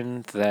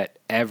violation that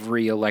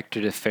every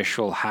elected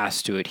official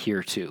has to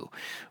adhere to,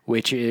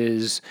 which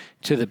is,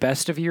 to the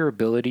best of your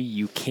ability,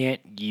 you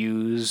can't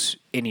use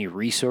any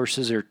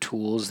resources or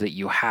tools that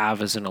you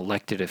have as an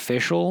elected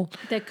official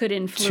That could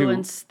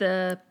influence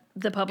the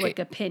public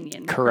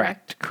opinion.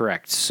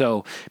 Correct.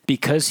 So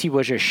because he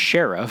was a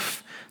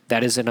sheriff,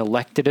 that is an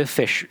elected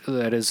official,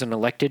 that is an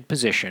elected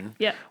position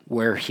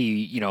where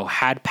he,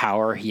 had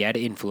power, he had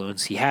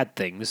influence, he had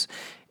things,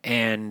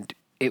 and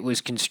it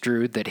was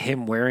construed that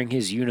him wearing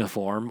his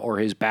uniform or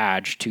his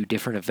badge to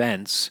different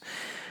events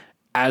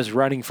as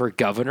running for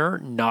governor,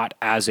 not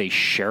as a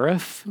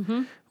sheriff,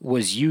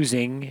 was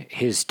using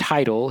his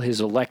title,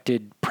 his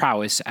elected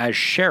prowess as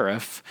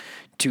sheriff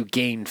to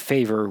gain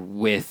favor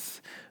with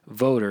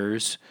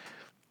voters,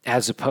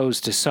 as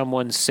opposed to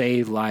someone,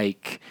 say,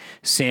 like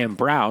Sam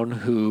Brown,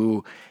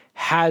 who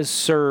has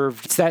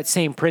served. It's that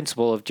same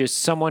principle of just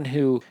someone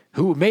who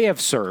may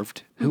have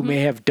served, who may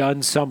have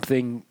done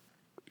something,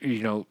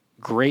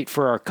 great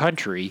for our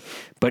country,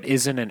 but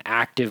isn't an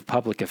active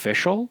public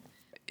official.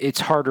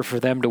 It's harder for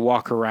them to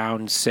walk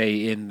around,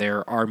 say, in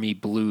their Army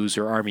blues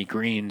or Army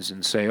greens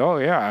and say, oh,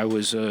 yeah, I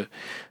was a...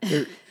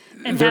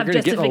 And have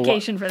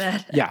justification for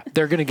that. Yeah,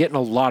 they're going to get in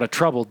a lot of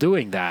trouble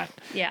doing that.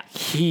 Yeah.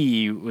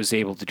 He was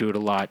able to do it a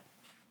lot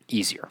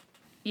easier.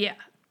 Yeah.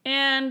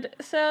 And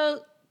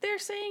so they're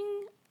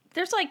saying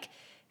there's like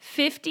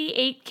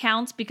 58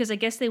 counts because I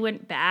guess they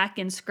went back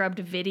and scrubbed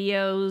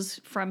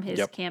videos from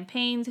his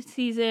campaign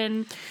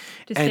season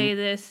to say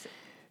this.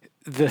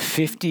 The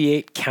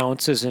 58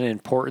 counts is an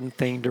important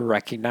thing to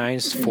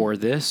recognize for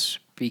this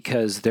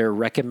because they're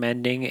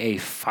recommending a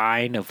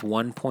fine of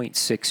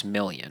 $1.6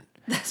 million.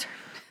 That's right.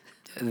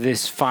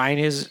 This fine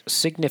is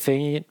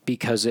significant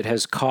because it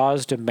has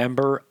caused a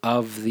member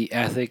of the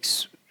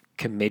ethics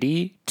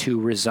committee to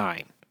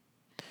resign.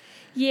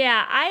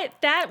 Yeah,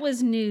 that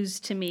was news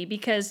to me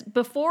because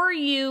before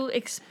you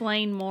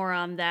explain more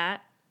on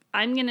that,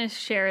 I'm going to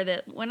share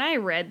that when I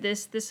read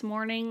this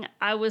morning,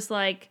 I was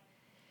like,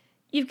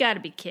 you've got to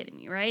be kidding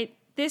me, right?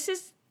 This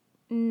is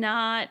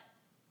not,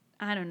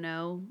 I don't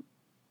know.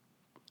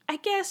 I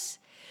guess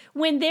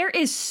when there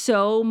is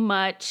so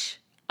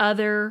much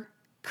other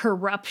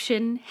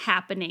corruption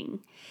happening,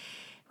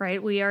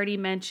 right? We already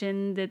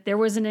mentioned that there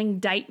was an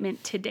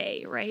indictment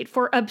today, right,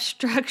 for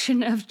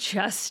obstruction of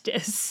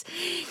justice.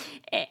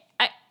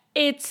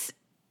 It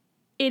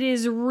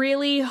is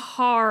really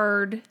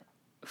hard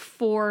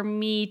for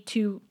me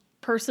to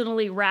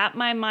personally wrap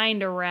my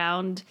mind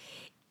around,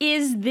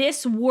 is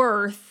this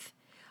worth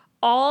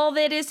all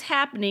that is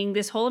happening,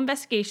 this whole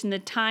investigation, the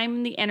time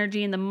and the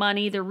energy and the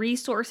money, the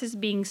resources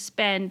being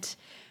spent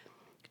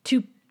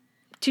to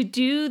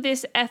do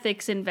this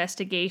ethics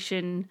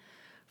investigation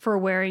for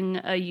wearing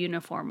a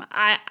uniform?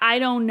 I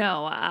don't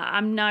know.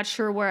 I'm not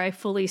sure where I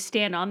fully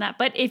stand on that.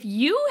 But if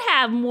you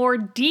have more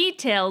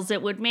details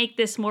that would make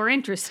this more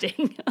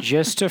interesting.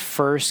 Just to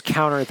first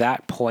counter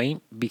that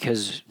point,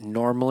 because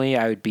normally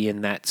I would be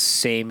in that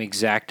same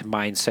exact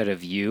mindset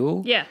of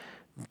you. Yeah.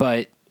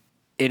 But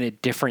in a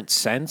different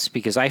sense,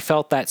 because I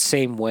felt that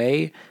same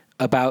way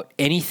about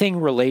anything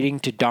relating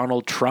to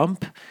Donald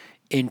Trump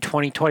in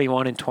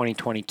 2021 and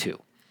 2022.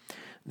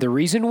 The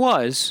reason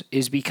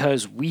is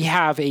because we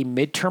have a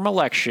midterm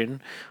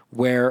election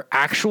where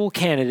actual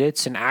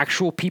candidates and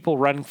actual people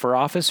running for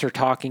office are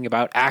talking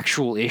about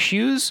actual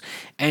issues,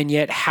 and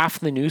yet half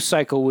the news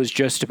cycle was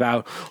just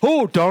about,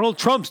 oh, Donald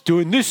Trump's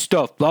doing this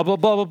stuff, blah, blah,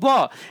 blah, blah,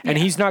 blah. And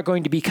he's not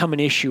going to become an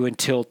issue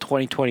until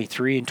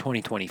 2023 and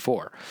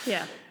 2024.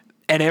 Yeah.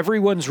 And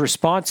everyone's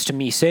response to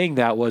me saying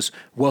that was,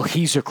 well,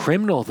 he's a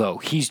criminal, though.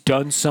 He's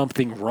done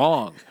something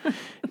wrong.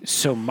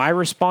 So my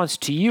response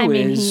to you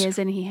he is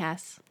and he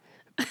has.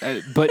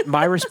 But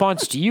my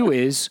response to you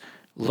is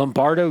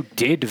Lombardo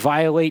did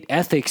violate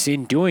ethics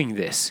in doing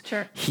this.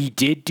 Sure. He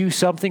did do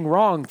something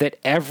wrong that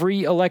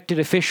every elected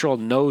official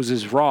knows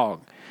is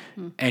wrong.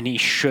 And he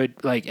should,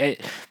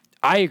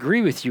 I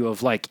agree with you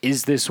of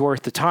is this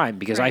worth the time?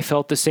 Because I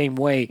felt the same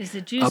way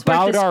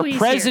about our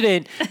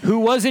president who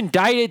was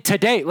indicted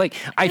today.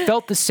 I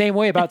felt the same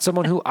way about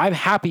someone who I'm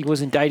happy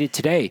was indicted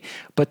today.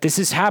 But this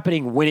is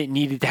happening when it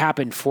needed to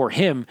happen for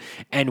him.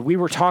 And we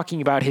were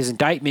talking about his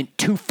indictment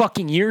 2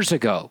 fucking years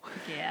ago.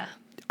 Yeah.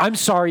 I'm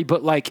sorry,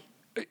 but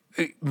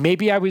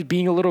maybe I was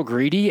being a little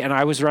greedy and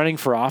I was running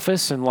for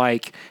office and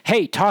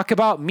hey, talk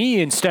about me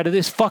instead of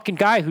this fucking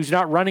guy who's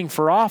not running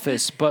for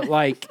office. But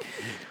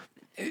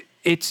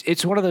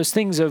it's one of those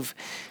things of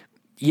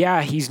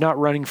yeah, he's not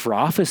running for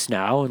office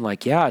now, and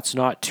like, yeah, it's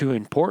not too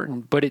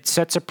important, but it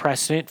sets a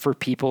precedent for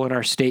people in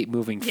our state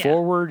moving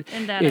forward.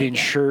 And that It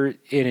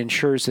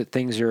ensures that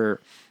things are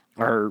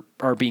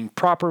being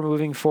proper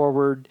moving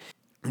forward.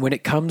 When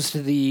it comes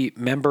to the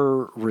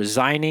member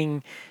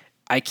resigning,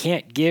 I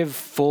can't give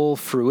full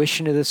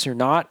fruition to this or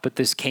not, but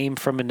this came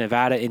from a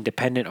Nevada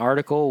Independent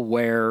article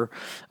where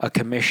a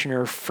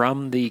commissioner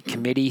from the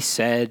committee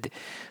said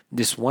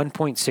this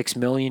 $1.6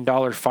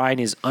 million fine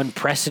is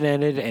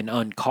unprecedented and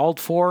uncalled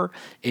for.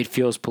 It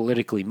feels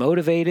politically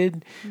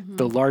motivated. Mm-hmm.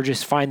 The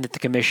largest fine that the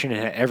commission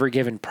had ever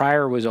given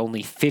prior was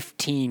only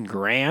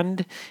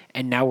 $15,000,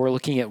 and now we're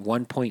looking at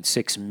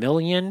 $1.6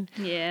 million.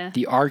 Yeah.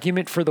 The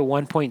argument for the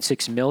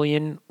 $1.6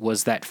 million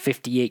was that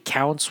 58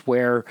 counts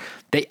where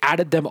they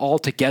added them all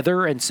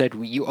together and said,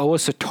 you owe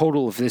us a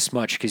total of this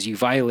much because you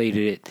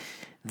violated it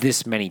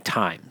this many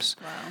times.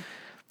 Wow.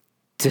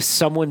 To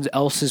someone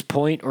else's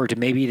point, or to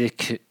maybe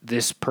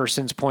this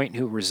person's point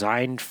who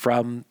resigned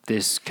from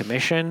this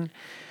commission,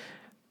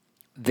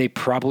 they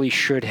probably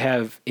should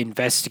have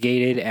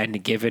investigated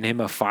and given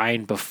him a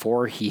fine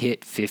before he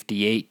hit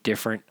 58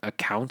 different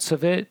accounts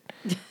of it.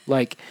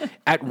 Like,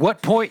 at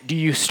what point do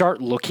you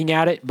start looking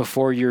at it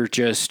before you're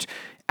just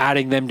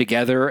adding them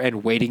together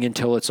and waiting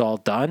until it's all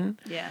done?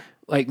 Yeah.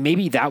 Like,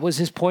 maybe that was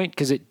his point,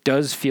 because it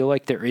does feel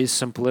like there is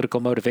some political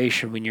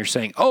motivation when you're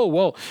saying, oh,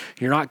 well,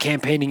 you're not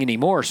campaigning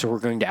anymore, so we're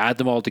going to add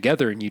them all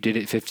together, and you did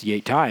it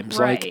 58 times.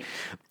 Right. Like,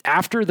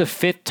 after the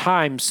 5th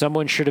time,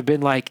 someone should have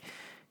been like,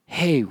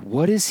 hey,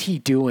 what is he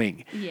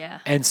doing? Yeah.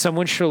 And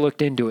someone should have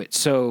looked into it.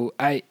 So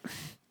I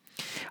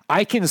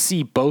can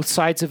see both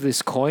sides of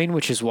this coin,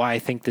 which is why I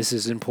think this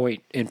is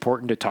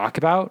important to talk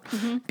about,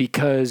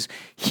 because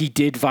he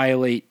did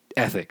violate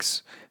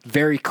ethics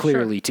very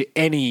clearly to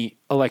any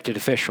elected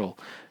official.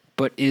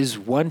 But is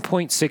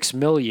 1.6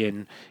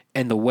 million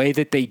and the way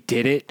that they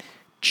did it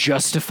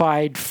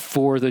justified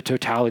for the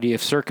totality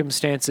of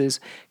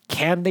circumstances?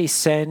 Can they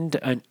send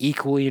an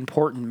equally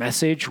important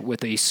message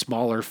with a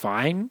smaller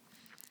fine?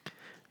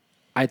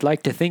 I'd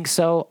like to think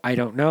so. I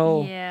don't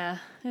know. Yeah,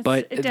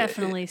 but it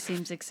definitely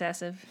seems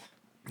excessive.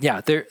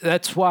 Yeah,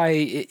 that's why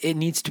it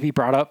needs to be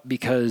brought up,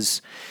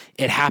 because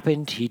it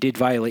happened. He did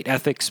violate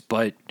ethics,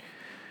 but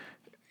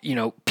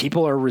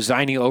people are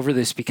resigning over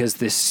this because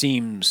this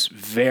seems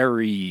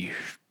very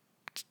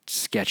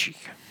sketchy.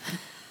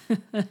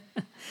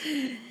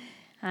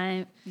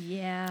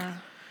 Yeah.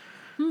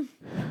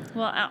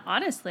 Well,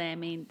 honestly, I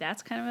mean,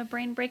 that's kind of a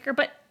brain breaker,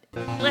 but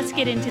let's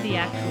get into the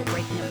actual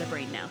breaking of the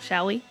brain now,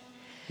 shall we?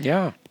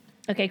 Yeah.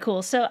 Okay,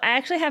 cool. So I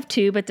actually have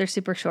 2, but they're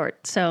super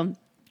short. So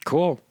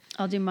cool.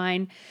 I'll do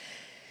mine.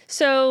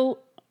 So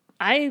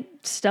I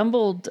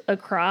stumbled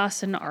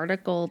across an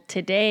article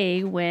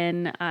today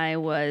when I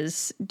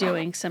was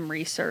doing some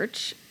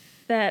research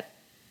that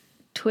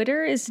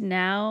Twitter is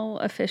now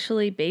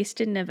officially based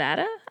in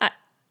Nevada.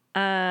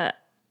 I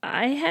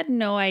had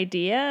no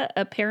idea.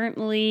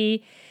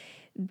 Apparently,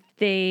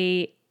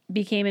 they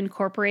became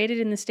incorporated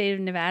in the state of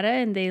Nevada,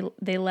 and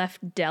they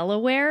left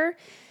Delaware.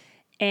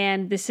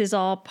 And this is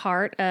all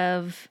part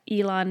of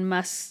Elon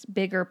Musk's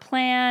bigger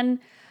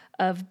plan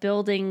of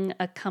building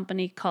a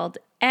company called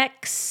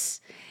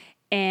X.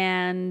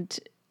 And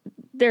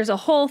there's a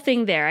whole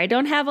thing there. I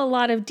don't have a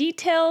lot of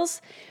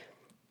details,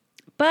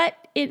 but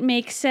it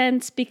makes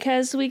sense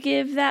because we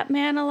give that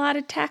man a lot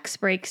of tax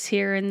breaks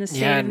here in the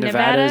state of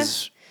Nevada.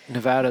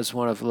 Nevada's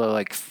one of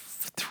the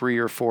 3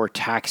 or 4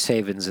 tax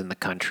havens in the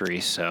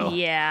country, so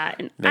yeah,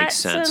 makes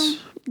sense.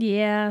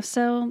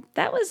 So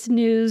that was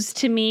news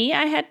to me.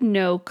 I had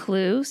no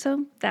clue,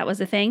 so that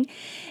was a thing.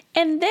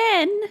 And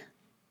then,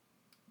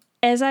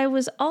 as I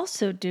was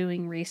also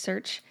doing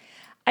research,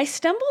 I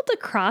stumbled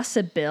across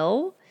a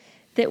bill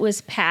that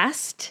was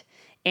passed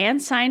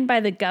and signed by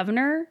the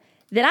governor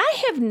that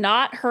I have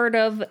not heard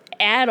of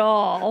at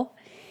all,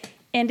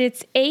 and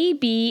it's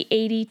AB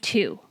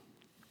 82.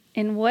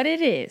 And what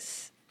it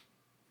is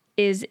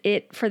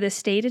it for the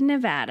state of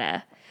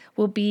Nevada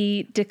will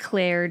be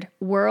declared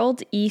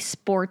World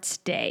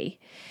Esports Day.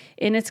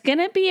 And it's going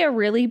to be a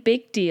really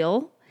big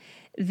deal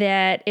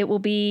that it will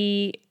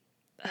be,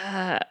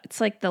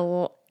 it's like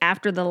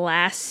after the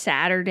last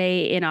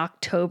Saturday in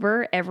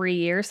October every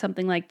year,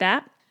 something like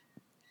that.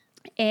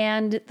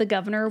 And the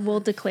governor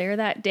will declare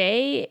that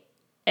day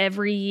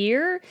every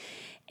year.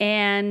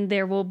 And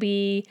there will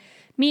be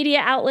media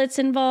outlets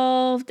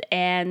involved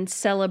and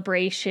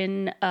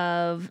celebration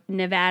of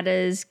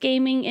Nevada's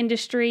gaming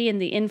industry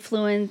and the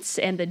influence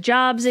and the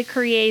jobs it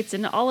creates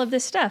and all of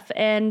this stuff.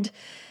 And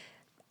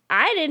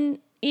I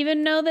didn't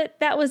even know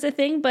that was a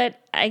thing, but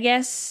I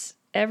guess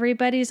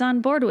everybody's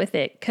on board with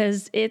it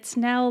because it's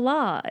now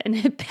law and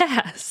it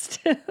passed.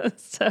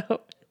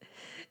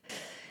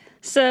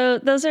 So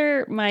those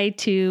are my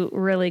 2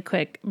 really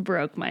quick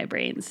broke my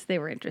brains. They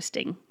were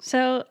interesting.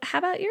 So how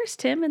about yours,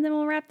 Tim? And then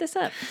we'll wrap this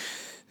up.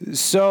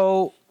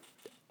 So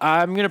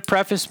I'm going to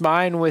preface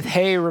mine with,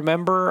 hey,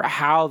 remember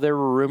how there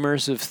were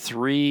rumors of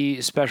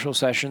 3 special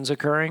sessions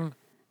occurring?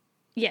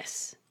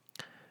 Yes.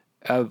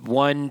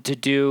 One to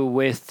do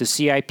with the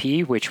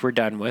CIP, which we're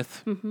done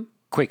with. Mm-hmm.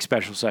 quick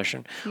special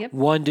session. Yep.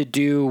 One to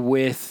do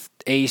with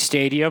a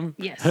stadium.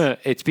 Yes.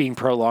 It's being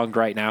prolonged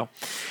right now.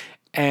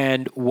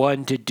 And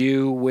one to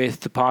do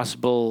with the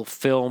possible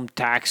film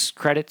tax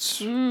credits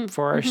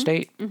for our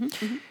state.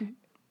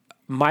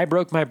 My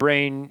broke my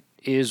brain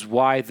is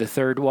why the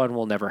third one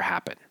will never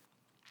happen.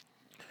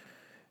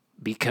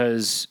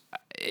 Because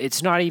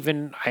it's not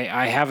even,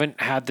 I haven't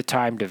had the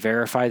time to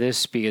verify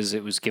this because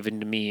it was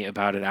given to me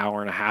about an hour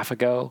and a half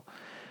ago.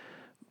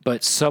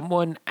 But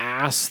someone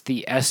asked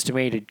the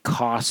estimated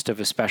cost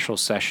of a special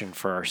session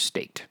for our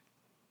state.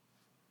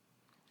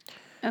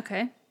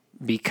 Okay.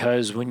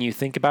 Because when you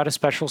think about a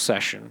special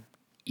session,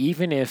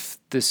 even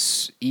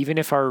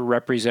if our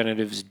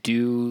representatives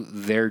do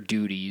their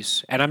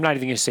duties, and I'm not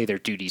even going to say their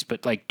duties,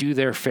 but like do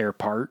their fair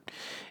part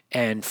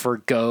and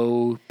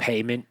forgo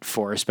payment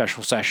for a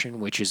special session,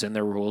 which is in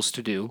their rules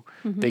to do,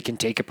 they can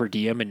take a per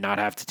diem and not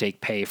have to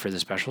take pay for the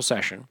special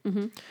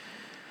session.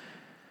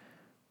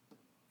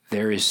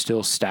 There is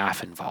still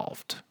staff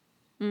involved.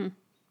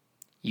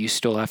 You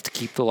still have to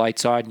keep the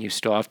lights on. You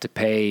still have to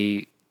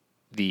pay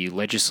the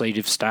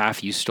legislative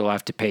staff. You still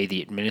have to pay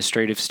the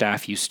administrative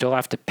staff. You still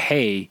have to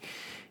pay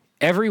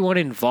everyone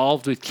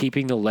involved with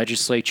keeping the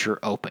legislature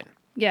open.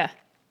 Yeah.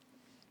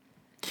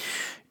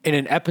 In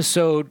an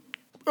episode,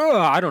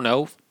 I don't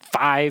know,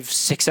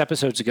 5-6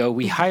 episodes ago,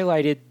 we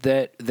highlighted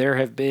that there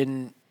have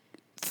been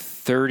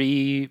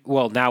 35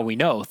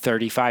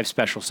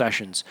 special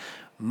sessions,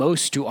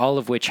 most to all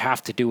of which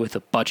have to do with a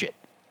budget.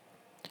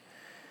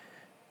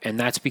 And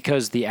that's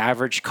because the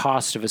average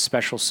cost of a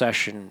special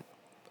session,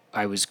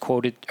 I was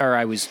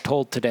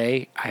told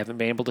today, I haven't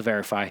been able to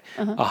verify,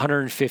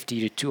 150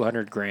 to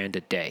 200 grand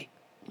a day.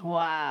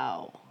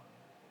 Wow.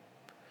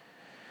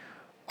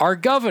 Our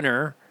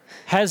governor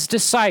has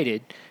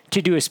decided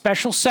to do a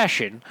special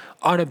session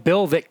on a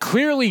bill that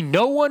clearly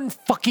no one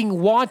fucking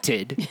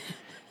wanted.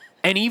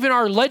 And even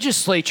our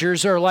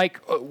legislatures are like,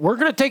 we're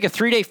going to take a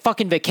 3-day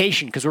fucking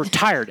vacation because we're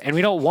tired and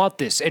we don't want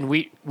this. And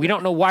we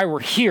don't know why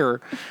we're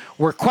here.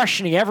 We're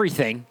questioning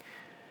everything.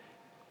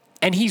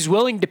 And he's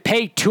willing to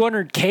pay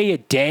 $200K a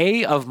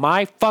day of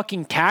my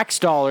fucking tax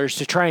dollars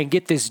to try and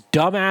get this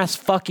dumbass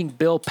fucking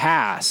bill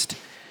passed.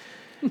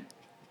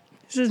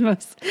 This is the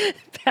most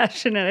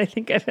passionate I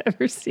think I've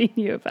ever seen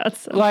you about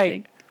something.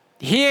 Like,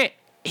 he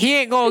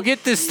ain't going to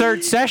get this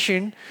third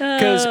session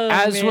because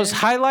as was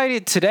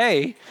highlighted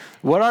today,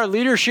 what our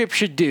leadership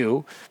should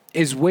do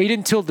is wait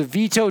until the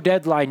veto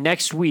deadline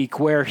next week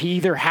where he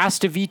either has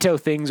to veto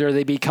things or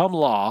they become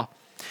law.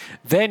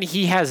 Then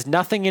he has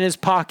nothing in his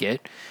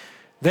pocket.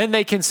 Then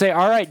they can say,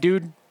 all right,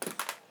 dude,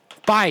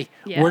 bye.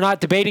 Yeah. We're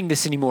not debating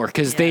this anymore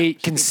because they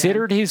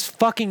considered his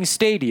fucking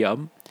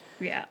stadium.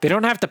 Yeah. They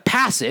don't have to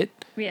pass it.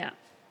 Yeah.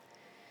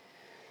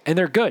 And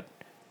they're good.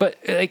 But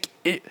like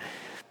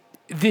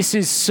this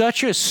is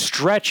such a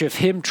stretch of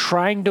him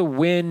trying to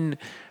win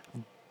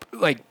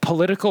like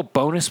political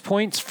bonus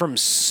points from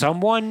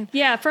someone.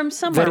 Yeah, from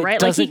somewhere,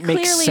 right? Like he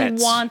clearly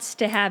sense. wants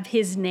to have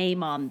his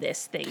name on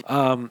this thing.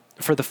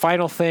 For the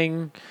final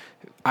thing,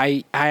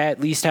 I at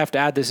least have to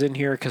add this in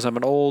here because I'm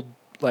an old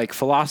like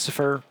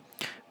philosopher.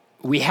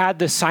 We had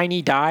the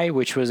sine die,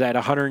 which was at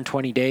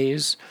 120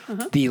 days.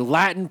 The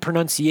Latin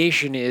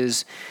pronunciation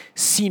is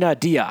sine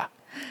die.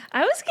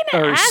 I was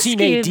going to ask sine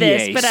you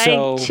this, die, but I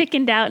so-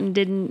 chickened out and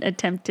didn't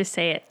attempt to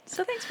say it.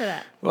 So thanks for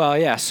that. Well,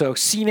 yeah, so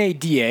sine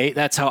die,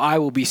 that's how I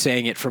will be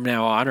saying it from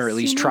now on, or at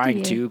least Sine trying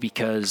die. to,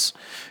 because,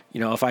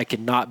 you know, if I could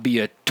not be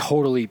a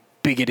totally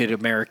bigoted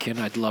American,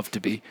 I'd love to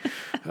be.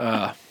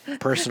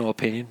 Personal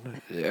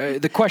opinion.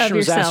 The question Of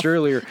was asked yourself.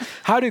 earlier,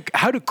 how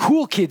do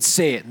cool kids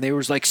say it? And they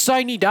was like,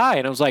 sine die.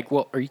 And I was like,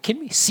 well, are you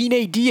kidding me?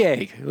 Sine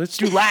die. Let's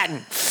do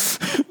Latin.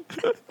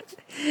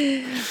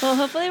 Well,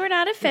 hopefully we're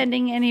not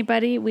offending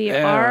anybody. We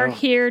are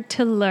here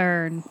to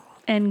learn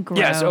and grow.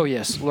 Yes, oh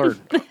yes, learn.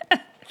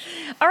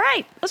 All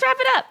right, let's wrap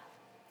it up.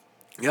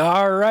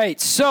 All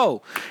right,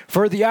 so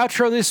for the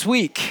outro this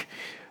week,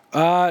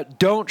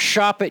 don't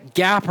shop at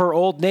Gap or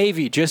Old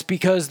Navy just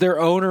because their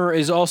owner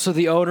is also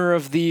the owner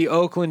of the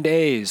Oakland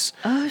A's.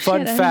 Oh, shit,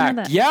 fun I didn't fact.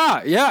 know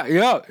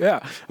that.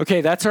 Yeah.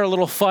 Okay, that's our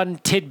little fun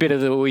tidbit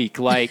of the week.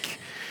 Like,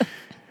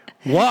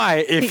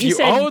 why, if You you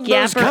said own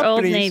Gap those or Old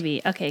companies...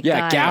 Navy. Okay,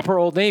 Yeah, got Gap it. or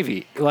Old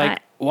Navy.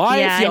 Like, I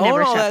if you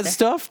never own all shop that there.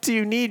 stuff, do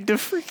you need to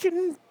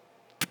freaking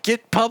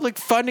get public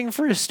funding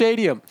for a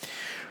stadium?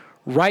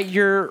 Write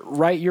your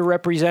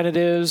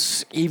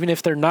representatives, even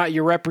if they're not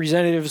your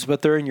representatives,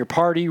 but they're in your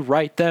party.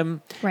 Write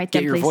them. Write Get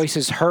them, your please.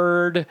 voices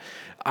heard.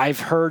 I've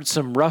heard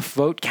some rough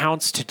vote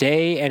counts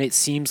today, and it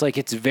seems like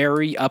it's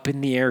very up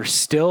in the air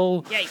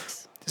still.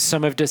 Yikes.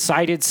 Some have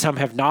decided, some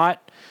have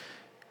not.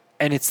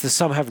 And it's the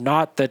some have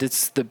not that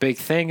it's the big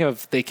thing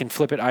of they can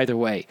flip it either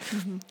way.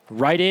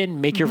 Write in,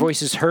 make your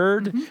voices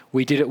heard.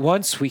 We did it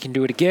once, we can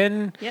do it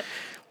again. Yep.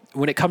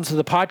 When it comes to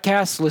the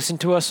podcast, listen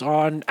to us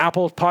on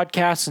Apple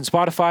Podcasts and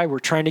Spotify. We're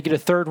trying to get a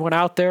third one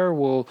out there.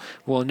 We'll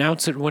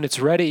announce it when it's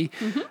ready.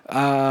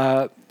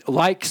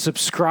 Like,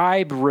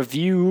 subscribe,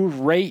 review,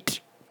 rate,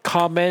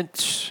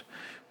 comment.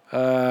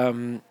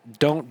 Don't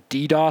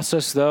DDoS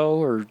us though,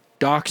 or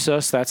dox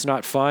us. That's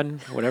not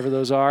fun. Whatever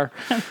those are.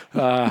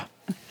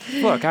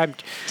 Look, I'm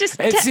Just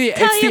it's the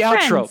tell your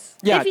outro. friends.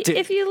 Yeah,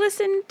 If you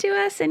listen to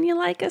us and you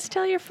like us,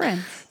 tell your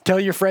friends. tell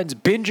your friends,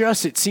 binge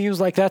us. It seems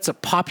like that's a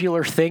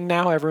popular thing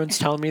now. Everyone's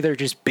telling me they're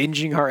just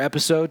binging our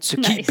episodes. So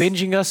keep Nice.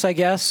 binging us, I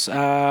guess.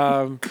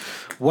 The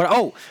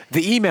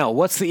email.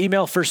 What's the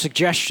email for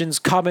suggestions,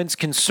 comments,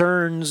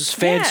 concerns,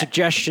 fan Yeah.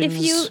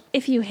 suggestions?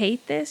 If you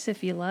hate this,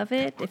 if you love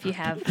it, if you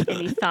have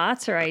any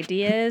thoughts or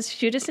ideas,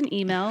 shoot us an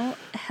email,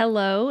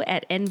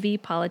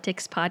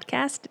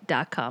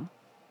 hello@nvpoliticspodcast.com.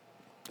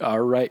 All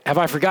right. Have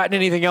I forgotten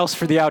anything else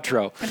for the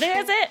outro? I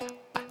think that's it.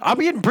 I'm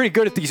getting pretty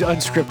good at these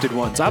unscripted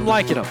ones. I'm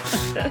liking them.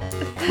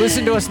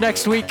 Listen to us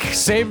next week.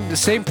 Same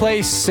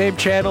place, same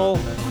channel,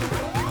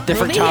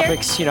 different We'll be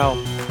topics.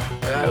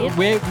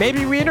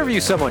 Maybe we interview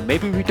someone.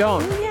 Maybe we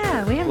don't.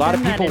 Yeah, we have A lot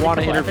of people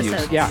want interviews.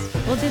 Episodes. Yeah,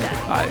 We'll do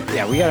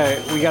that. we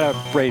gotta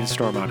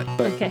brainstorm on it.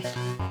 But Okay.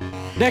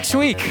 next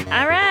week.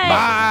 All right.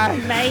 Bye.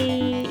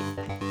 Bye.